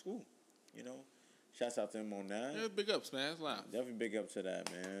launch a new school. You know, shouts out to them on that. Yeah, big ups, man. It's loud. Definitely big up to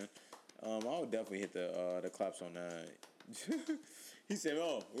that, man. I would definitely hit the claps on that. He said,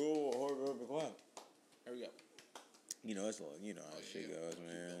 "Oh, hold the clap." Hurry up. You know, it's you know how shit goes,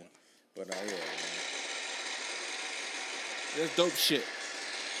 man. But yeah, man. That's dope shit.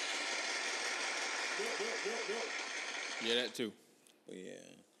 Yeah, that too. But yeah,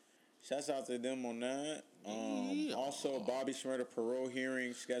 shouts out to them on that. Also, Bobby Shmurda parole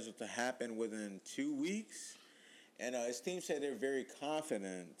hearing scheduled to happen within 2 weeks, and his team said they're very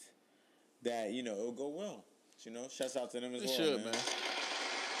confident that you know it'll go well. So, you know, shouts out to them as well. Should, man.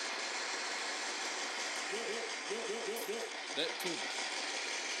 That too.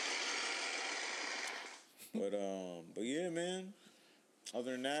 But yeah, man.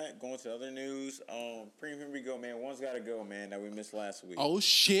 Other than that, going to other news. Here we go, man. One's got to go, man, that we missed last week. Oh,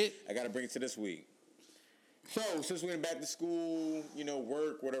 shit. I got to bring it to this week. So, since we went back to school, you know,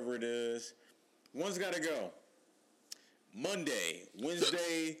 work, whatever it is, one's got to go. Monday,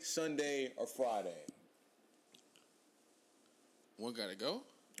 Wednesday, Sunday, or Friday? One gotta go?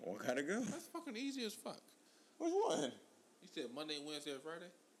 One got to go. That's fucking easy as fuck. Which one? You said Monday, Wednesday, or Friday?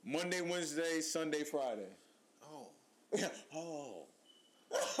 Monday, Wednesday, Sunday, Friday. Oh. Oh.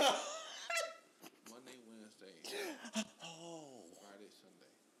 Monday, Wednesday. Oh. Friday,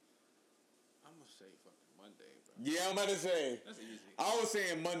 Sunday. I'm gonna say fucking Monday, bro. Yeah, I'm about to say. That's easy. I was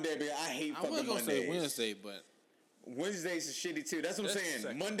saying Monday because I hate I fucking was gonna Mondays. say Wednesday, but Wednesdays is shitty too. That's what I'm That's saying.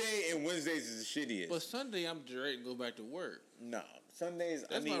 second. Monday and Wednesdays is the shittiest. but Sunday I'm ready to go back to work. Nah, Sundays.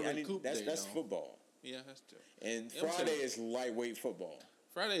 That's my recoup that's day, that's though. football. Yeah, that's true. And Yeah, I'm Friday saying- is lightweight football.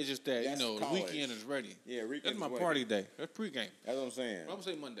 Friday is just that, That's you know, college. the weekend is ready. Yeah, weekend's That's my ready. party day. That's pregame. That's what I'm saying. I'm gonna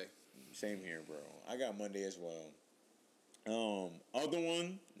say Monday. Same here, bro. I got Monday as well. Other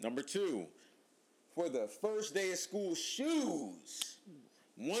one, number 2. For the first day of school, shoes.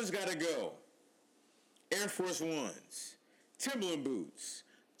 One's got to go. Air Force Ones, Timberland boots,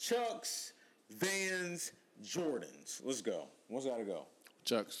 Chucks, Vans, Jordans. Let's go. One's got to go.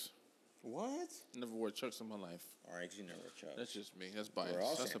 Chucks. What? Never wore Chucks in my life. All right, 'cause you never wear Chucks. That's just me. That's bias. Bro, I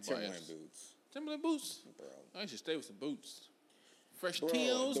was That's a saying Timberland bias. boots. Timberland boots. Bro. I should stay with some boots. Fresh Bro,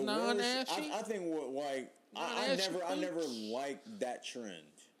 Tim's, the non-ashy. worst, I think what like I never liked that trend.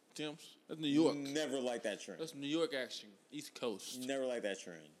 Tim's. That's New York. Never liked that trend. That's New York action. East Coast. Never liked that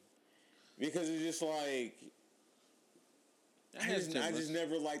trend because it's just like I just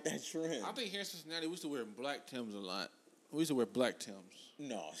never liked that trend. I think here in Cincinnati we used to wear black Timbs a lot. We used to wear black Timbs.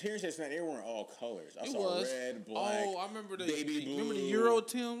 No, here in Cincinnati they weren't all colors. I saw red, black. Oh, I remember the baby blue. Remember the Euro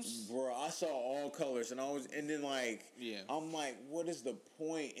Timbs? Bro, I saw all colors, and then like, I'm like, what is the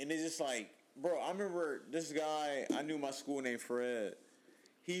point? And it's just like, bro, I remember this guy. I knew my school named Fred.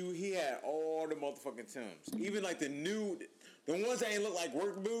 He had all the motherfucking Timbs, even like the ones that ain't look like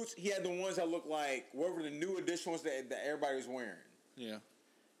work boots. He had the ones that look like whatever the new edition ones that everybody was wearing. Yeah.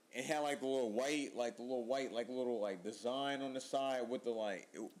 It had like the little white, design on the side with the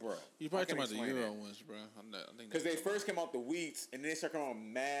bro. You probably talking about the Euro ones, bro. I think because they first came out the wheats, and then they started coming out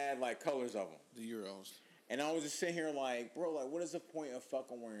mad like colors of them. The Euros. And I was just sitting here like, bro, like, what is the point of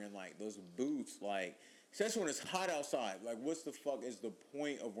fucking wearing like those boots, like, especially when it's hot outside? Like, what's the fuck is the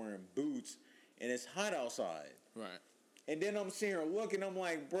point of wearing boots and it's hot outside? Right. And then I'm sitting here looking, I'm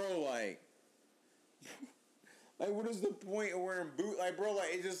like, bro, like. Like, what is the point of wearing boots? Like, bro, like,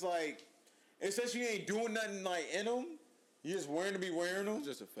 it's just like, especially you ain't doing nothing, like, in them. You just wearing to be wearing them. It's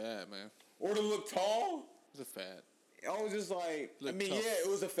just a fad, man. Or to look tall. It's a fad. I was just like, tough. Yeah, it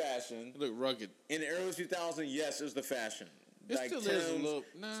was a fashion. It looked rugged. In the early 2000s, yes, it was the fashion. It like, still is a little,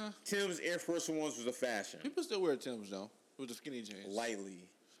 nah. Tim's Air Force Ones was a fashion. People still wear Tim's, though, with the skinny jeans. Lightly.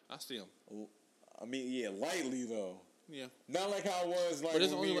 I see them. I mean, yeah, lightly, though. Yeah. Not like how it was like. But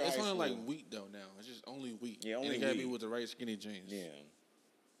it's only like wheat though now. It's just only wheat. Yeah, only and it gotta wheat. be with the right skinny jeans. Yeah.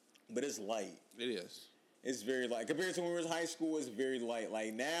 But it's light. It is. It's very light. Compared to when we were in high school, it's very light.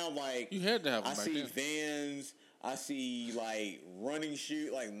 Like now, like you had to have them I back see then. Vans, I see like running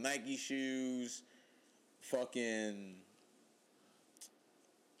shoes, like Nike shoes, fucking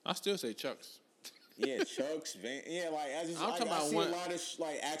I still say Chucks. Yeah, Chucks, Van. Yeah, like I see a lot of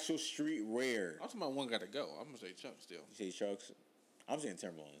like actual street wear. I'm talking about one got to go. I'm gonna say Chucks still. You say Chucks? I'm saying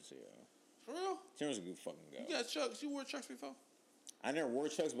Timberlands, yeah. For real? Timberlands a good fucking go. You got Chucks? You wore Chucks before? I never wore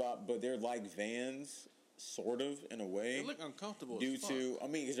Chucks, but they're like Vans, sort of in a way. They look uncomfortable.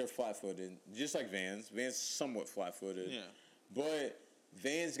 Because they're flat-footed, just like Vans. Vans somewhat flat-footed. Yeah. But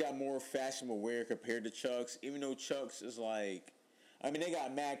Vans got more fashionable wear compared to Chucks, even though Chucks is like. I mean, they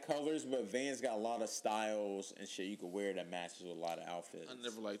got mad colors, but Vans got a lot of styles and shit you can wear that matches with a lot of outfits. I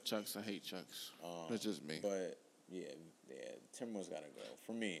never liked Chucks. I hate Chucks. That's just me. But, yeah, Timberland's got to go.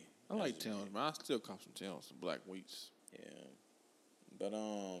 For me. I like Tim's, but I still cop some Tim's, some black wheats. Yeah. But,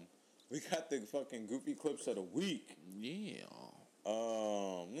 we got the fucking goofy clips of the week. Yeah.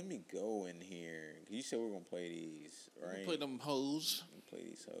 Let me go in here. You said we're going to play these, right? We'll play them hoes. Play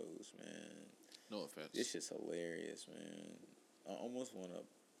these hoes, man. No offense. This shit's hilarious, man. I almost want to.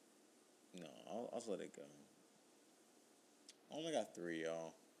 No, I'll just let it go. I only got 3,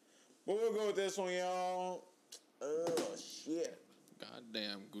 y'all. But we'll go with this one, y'all. Oh, shit.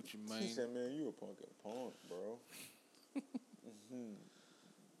 Goddamn, Gucci Mane. He said, man, you a punk, bro. But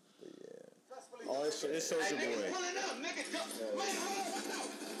yeah. Oh, it's Soulja Boy. Pulling up, nigga.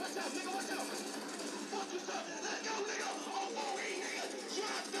 Watch out, nigga, watch out. Fuck you, son. Let go, nigga. Oh, nigga.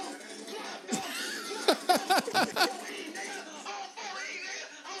 Drop them.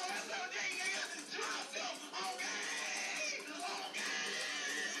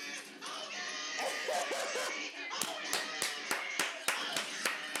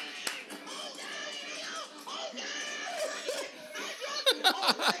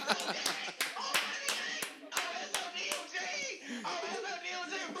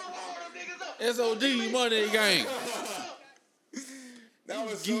 SOD Money Gang. That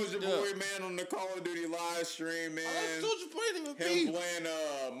was Soulja Boy, man, on the Call of Duty live stream, man. Soulja Boy him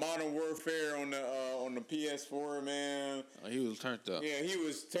playing Modern Warfare on the PS4, man. Oh, he was turned up. Yeah, he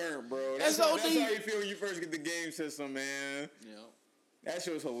was turned, bro. That's how you feel when you first get the game system, man. Yeah. That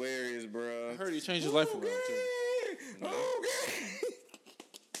shit was hilarious, bro. I heard he changed his life around too.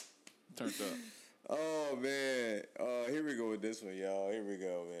 Turned up. Oh man. Here we go with this one, y'all. Here we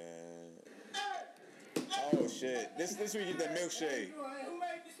go, man. Oh shit. This we get that milkshake. Who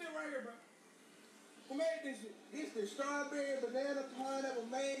made this shit right here, bro? Who made this shit? This the strawberry, banana, pineapple,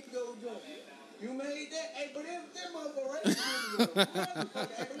 mango joint. You made that? Hey, but that motherfucker right there. Hey,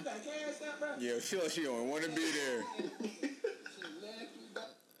 but you got cash out, bro? Yeah, she don't want to be there.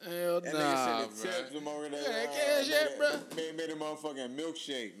 Hell that nah, nigga said bro. cash out, bro. Made a motherfucking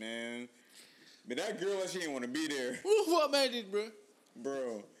milkshake, man. But that girl, she didn't want to be there. What made it, bro?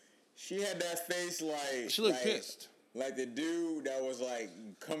 Bro, she had that face like... She looked pissed. Like the dude that was like,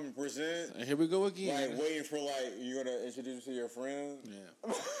 come and present. And here we go again. Like waiting for like, you're going to introduce to your friend?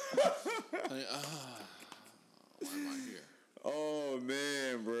 Yeah. Like, why am I here? Oh,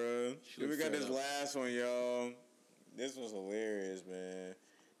 man, bro. She We got fed this up. last one, y'all. This was hilarious, man.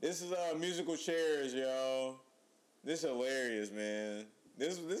 This is musical chairs, y'all. This hilarious, man.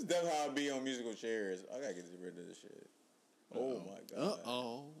 This is definitely how it be on musical chairs. I gotta get rid of this shit. Oh my god.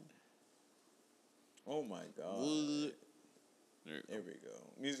 Uh-oh. Oh my god. Wood. There you go. Here we go.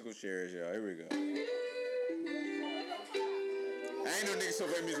 Musical chairs, y'all. Here we go. I ain't no nigga so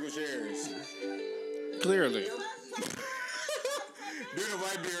play musical chairs. Clearly. Doing a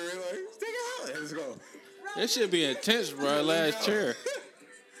white beer, like, stick it out. Let's go. That should be intense, bro. Last chair.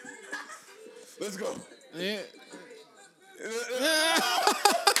 Let's go. Yeah.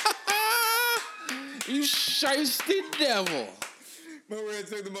 You shiesty devil. Remember when they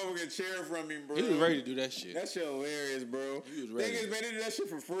took the motherfucking chair from me, bro? He was ready to do that shit. That shit hilarious, bro. He was ready. Thing is, man, they did that shit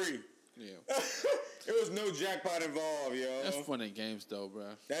for free. Yeah. There was no jackpot involved, yo. That's fun in games, though, bro.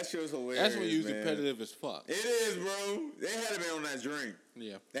 That shit was hilarious. That's when you man. competitive as fuck. It is, bro. They had to been on that drink.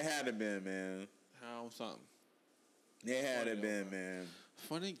 Yeah. They had to been, man. How something. They had to Funny, been, man.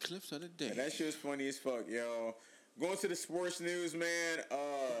 Funny clips of the day. Yeah, that shit was funny as fuck, yo. Going to the sports news, man.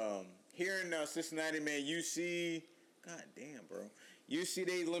 Here in Cincinnati, man, UC. God damn, bro. UC,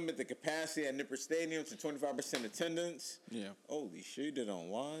 they limit the capacity at Nippert Stadium to 25% attendance. Yeah. Holy shit, you did it on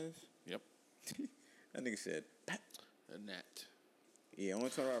live? Yep. That nigga said, A net. yeah, only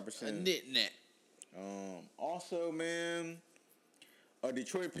 25%. A net. Also, man,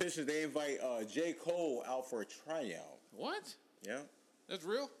 Detroit Pistons, they invite J. Cole out for a tryout. What? Yeah. That's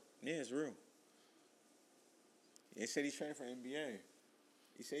real? Yeah, it's real. They said he's training for NBA.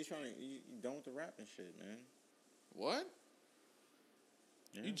 He said he's trying to, he done with the rapping shit, man. What?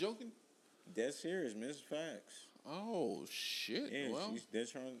 Yeah. You joking? Dead serious, man. It's facts. Oh, shit. Yeah, Well, he's dead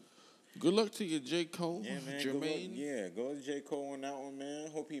trying. good luck to you, J. Cole. Yeah, man. Jermaine. Go to J. Cole on that one, man.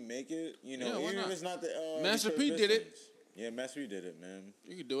 Hope he make it. You know, Yeah, why even not? if it's not the Master Detroit P did it. Pistons. Yeah, Master P did it, man.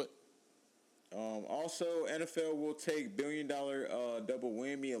 You can do it. Also, NFL will take $1 billion double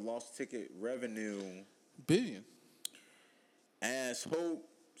whammy of lost ticket revenue Billion. as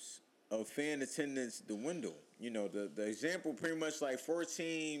hopes of fan attendance dwindle. You know, the example pretty much like four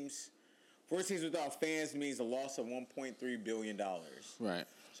teams without fans means a loss of $1.3 billion. Right.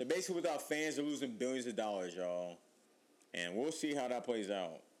 So basically, without fans, they're losing billions of dollars, y'all. And we'll see how that plays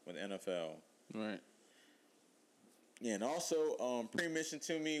out with the NFL. Right. Yeah, and also, pre-mentioned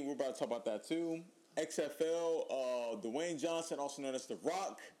to me, we're about to talk about that too. XFL, Dwayne Johnson, also known as The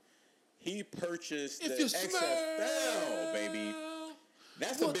Rock, he purchased the XFL, baby.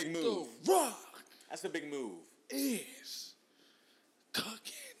 That's a big move. The Rock That's a big move. is cooking.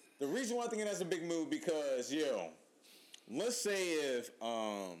 The reason why I think that's a big move because, yo, let's say if,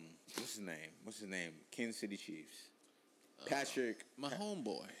 what's his name? Kansas City Chiefs. Patrick. My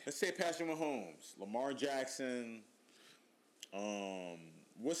homeboy. Let's say Patrick Mahomes, Lamar Jackson.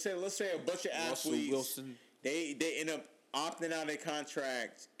 Let's say a bunch of Russell athletes. Wilson. They end up opting out of their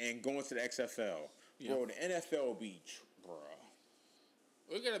contract and going to the XFL. Yeah. Bro, the NFL will be, bro.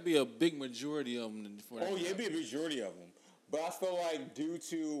 There's got to be a big majority of them. Oh yeah, it'd be a majority of them. But I feel like due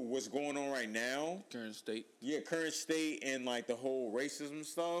to what's going on right now, Current state. current state and like the whole racism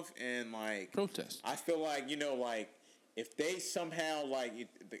stuff and like Protest. I feel like, you know, like if they somehow like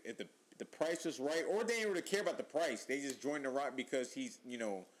if the price was right, or they didn't really care about the price, they just joined The Rock because he's, you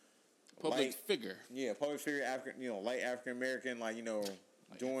know, Public figure. Yeah, public figure, African, you know, light African American, like, you know,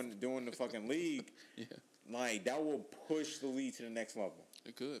 doing the fucking league. Yeah. Like that will push the league to the next level.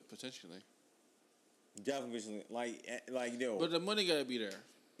 It could, potentially. Definitely, like you know, But the money got to be there.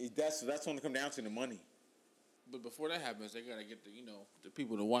 that's going to come down to the money. But before that happens, they got to get the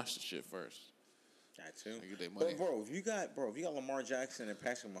people to watch the shit first. That too. They get their money. But bro, if you got Lamar Jackson and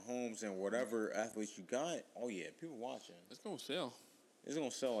Patrick Mahomes and whatever athletes you got, oh yeah, people watching. It's going to sell. It's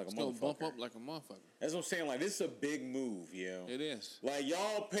gonna sell like It's a going motherfucker. to bump up like a motherfucker. That's what I'm saying. Like this is a big move, yo. It is. Like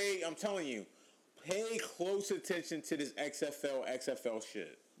y'all pay. I'm telling you, pay close attention to this XFL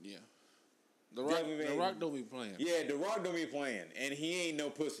shit. Yeah. The Rock, Definitely. the Rock don't be playing. Yeah, The Rock don't be playing, and he ain't no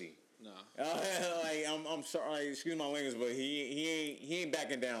pussy. Nah. Like I'm sorry, like, excuse my language, but he ain't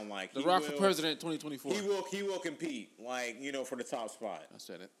backing down. Like The he Rock will, for president 2024. He will compete. Like, you know, for the top spot. I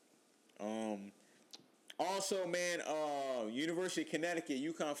said it. Also, man, University of Connecticut,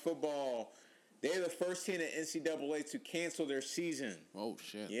 UConn football, they're the first team in NCAA to cancel their season. Oh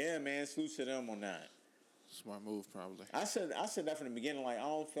shit. Yeah, man, salute to them on that. Smart move, probably. I said that from the beginning. Like, I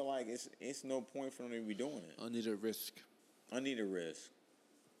don't feel like it's no point for them to be doing it. Unneeded risk. I need a risk.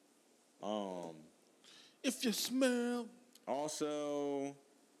 If you smell. Also,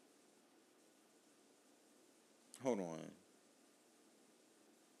 hold on.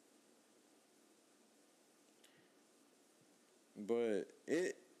 But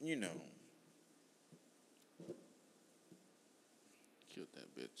it, Killed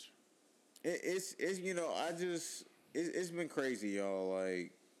that bitch. it's it's been crazy, y'all.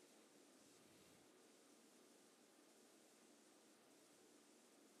 Like,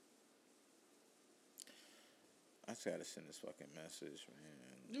 I just gotta send this fucking message, man.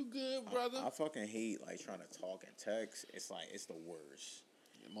 You good, brother? I fucking hate like trying to talk and text. It's like it's the worst.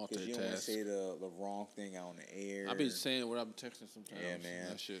 Because you don't want to say the wrong thing out on the air. I be saying what I'm texting sometimes. Yeah, man.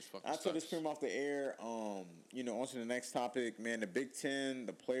 That shit's fucking I told this stream off the air. On to the next topic, man. The Big Ten,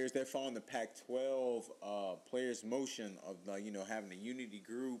 the players, they're following the Pac-12 players' motion of having a unity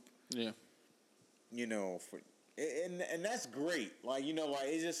group. Yeah. And that's great. Like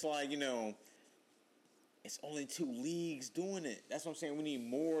it's just like it's only 2 leagues doing it. That's what I'm saying. We need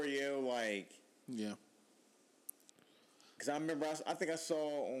more, like. Yeah. Because I remember, I think I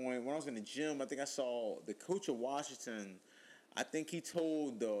saw when I was in the gym, I think I saw the coach of Washington. I think he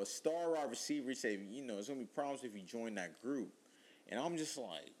told the star wide receiver, he said, it's going to be problems if you join that group. And I'm just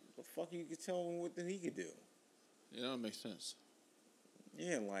like, the fuck you could tell him what he could do? Yeah, that makes sense.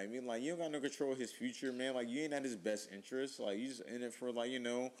 Yeah, you don't got no control of his future, man. Like, you ain't at his best interest. Like, you just in it for,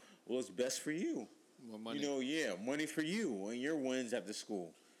 what's best for you. More money. Money for you and your wins at the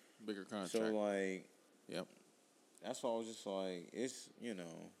school. Bigger contract. So, Yep. That's why I was just like, it's,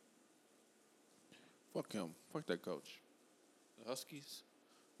 Fuck him. Fuck that coach. The Huskies?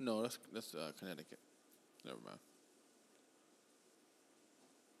 No, that's Connecticut. Never mind.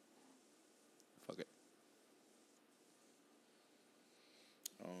 Fuck it.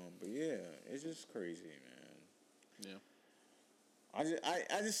 But yeah, it's just crazy, man. Yeah.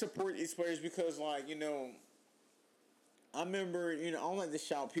 I just support these players because, I remember, I don't like to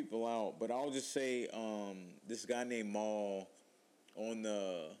shout people out, but I'll just say, this guy named Maul on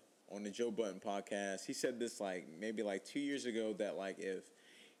the Joe Budden podcast, he said this maybe 2 years ago that if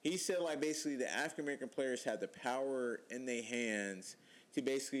he said basically the African American players had the power in their hands to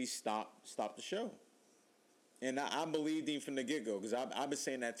basically stop the show, and I believed him from the get go because I've been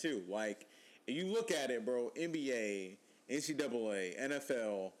saying that too. Like, if you look at it, bro, NBA, NCAA,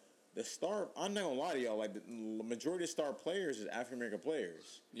 NFL. I'm not gonna lie to y'all. The majority of star players is African American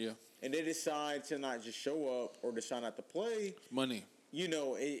players. Yeah. And they decide to not just show up or decide not to play. Money.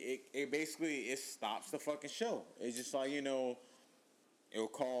 It basically stops the fucking show. It's just it'll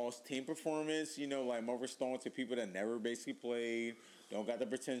cause team performance. More Stone to people that never basically played, don't got the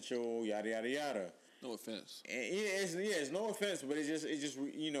potential, yada yada yada. No offense. And it's no offense, but it's just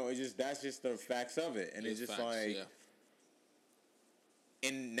that's just the facts of it, and it's just facts, yeah.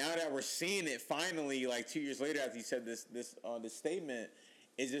 And now that we're seeing it finally, 2 years later after he said this statement,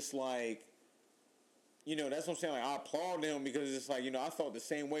 it's just that's what I'm saying. I applaud him because it's I felt the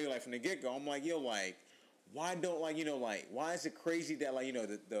same way from the get go. I'm like, why don't why is it crazy that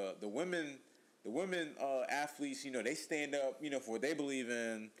the women athletes they stand up for what they believe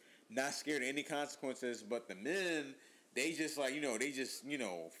in, not scared of any consequences, but the men they just they just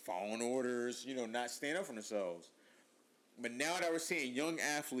following orders, not stand up for themselves. But now that we're seeing young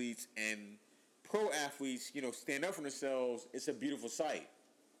athletes and pro athletes, stand up for themselves, it's a beautiful sight.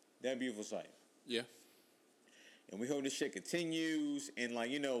 That beautiful sight. Yeah. And we hope this shit continues, and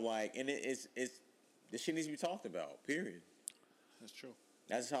and it's this shit needs to be talked about. Period. That's true.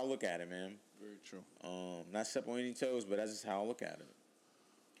 That's just how I look at it, man. Very true. Not stepping on any toes, but that's just how I look at it.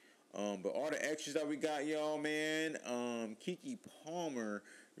 But all the extras that we got, y'all, man. Keke Palmer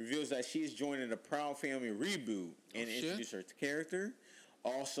reveals that she's joining the Proud Family reboot and introduce her character.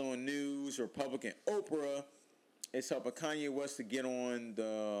 Also in news, Republican Oprah is helping Kanye West to get on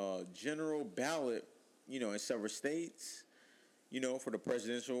the general ballot, in several states, for the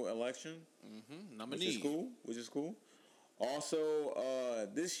presidential election. Mm-hmm. Nominee. Which is cool. Also,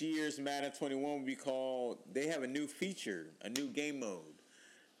 this year's Madden 21 will be called, they have a new feature, a new game mode.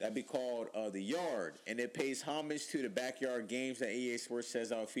 That'd be called The Yard, and it pays homage to the backyard games that EA Sports says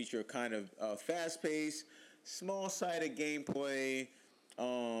that will feature a kind of fast-paced, small-sided gameplay.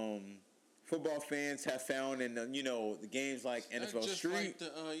 Football fans have found in the games like NFL Street,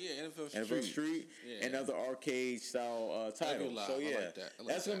 NFL Street, and other arcade-style titles. So yeah,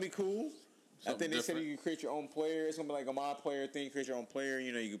 that's gonna be cool. I think they said you can create your own player. It's gonna be like a My Player thing. Create your own player.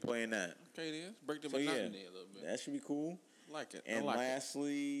 You can play in that. Okay, it is. Break the monotony a little bit. That should be cool. Like it. And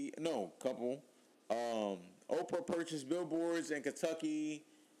lastly, couple. Oprah purchased billboards in Kentucky,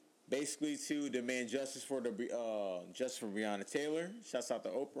 basically to demand justice for Breonna Taylor. Shouts out to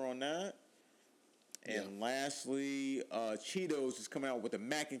Oprah on that. And lastly, Cheetos is coming out with a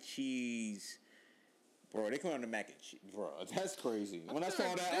mac and cheese. Bro, they come out with mac and cheese. Bro, that's crazy. When I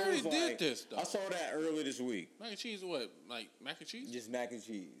saw that, I was like, I saw that earlier this week. Mac and cheese, what? Like mac and cheese? Just mac and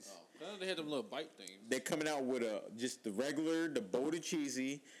cheese. Oh, they had them little bite things. They're coming out with just the regular, the bold and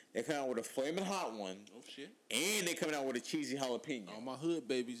cheesy. They're coming out with a flaming hot one. Oh shit! And they're coming out with a cheesy jalapeno. All my hood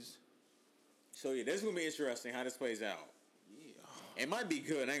babies. So yeah, this is gonna be interesting how this plays out. Yeah, it might be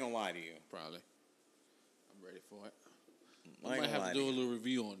good. I ain't gonna lie to you. Probably. I'm ready for it. I might have to do a little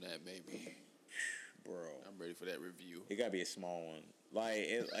review on that, maybe. Bro, I'm ready for that review. It gotta be a small one.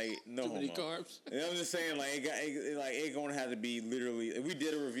 No too many carbs. You know what I'm just saying? It gonna have to be literally. If we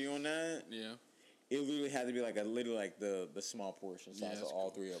did a review on that, yeah, it literally had to be the small portion size of all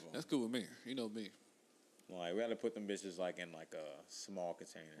three of them. That's cool with me. You know me. Like we had to put them bitches in a small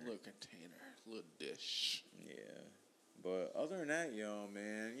container. Little dish. Yeah. But other than that, y'all,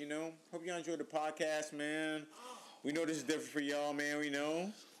 man, hope y'all enjoyed the podcast, man. We know this is different for y'all, man. We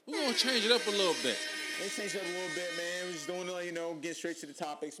know. We're going to change it up a little bit. Let's change it up a little bit, man. We're just doing it, get straight to the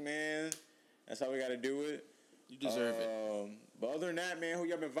topics, man. That's how we got to do it. You deserve it. But other than that, man, hope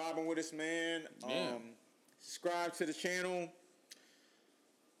y'all been vibing with us, man. Yeah. Subscribe to the channel.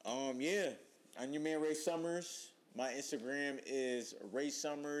 Yeah. I'm your man, Ray Summers. My Instagram is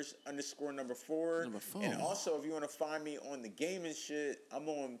RaySummers _4. And also, if you want to find me on the gaming shit, I'm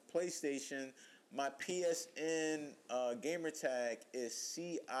on PlayStation. My PSN gamer tag is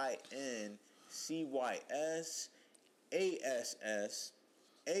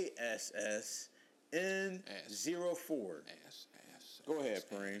CINCYSASSASSN04. Go ahead,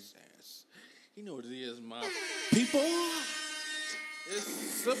 Preem. You know what it is, my people. It's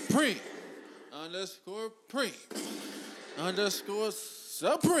Supreme _Preem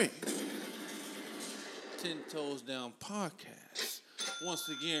 _Supreme. 10 Toes Down Podcast. Once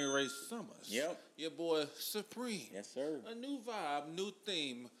again, Ray Summers. Yep. Your boy Supreme. Yes, sir. A new vibe, new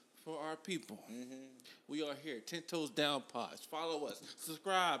theme for our people. Mm-hmm. We are here, 10 Toes Down Pods. Follow us.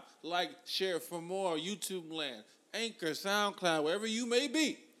 Subscribe, like, share for more. YouTube land, Anchor, SoundCloud, wherever you may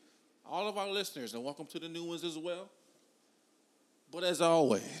be. All of our listeners, and welcome to the new ones as well. But as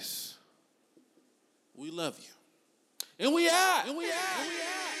always, we love you. And we out.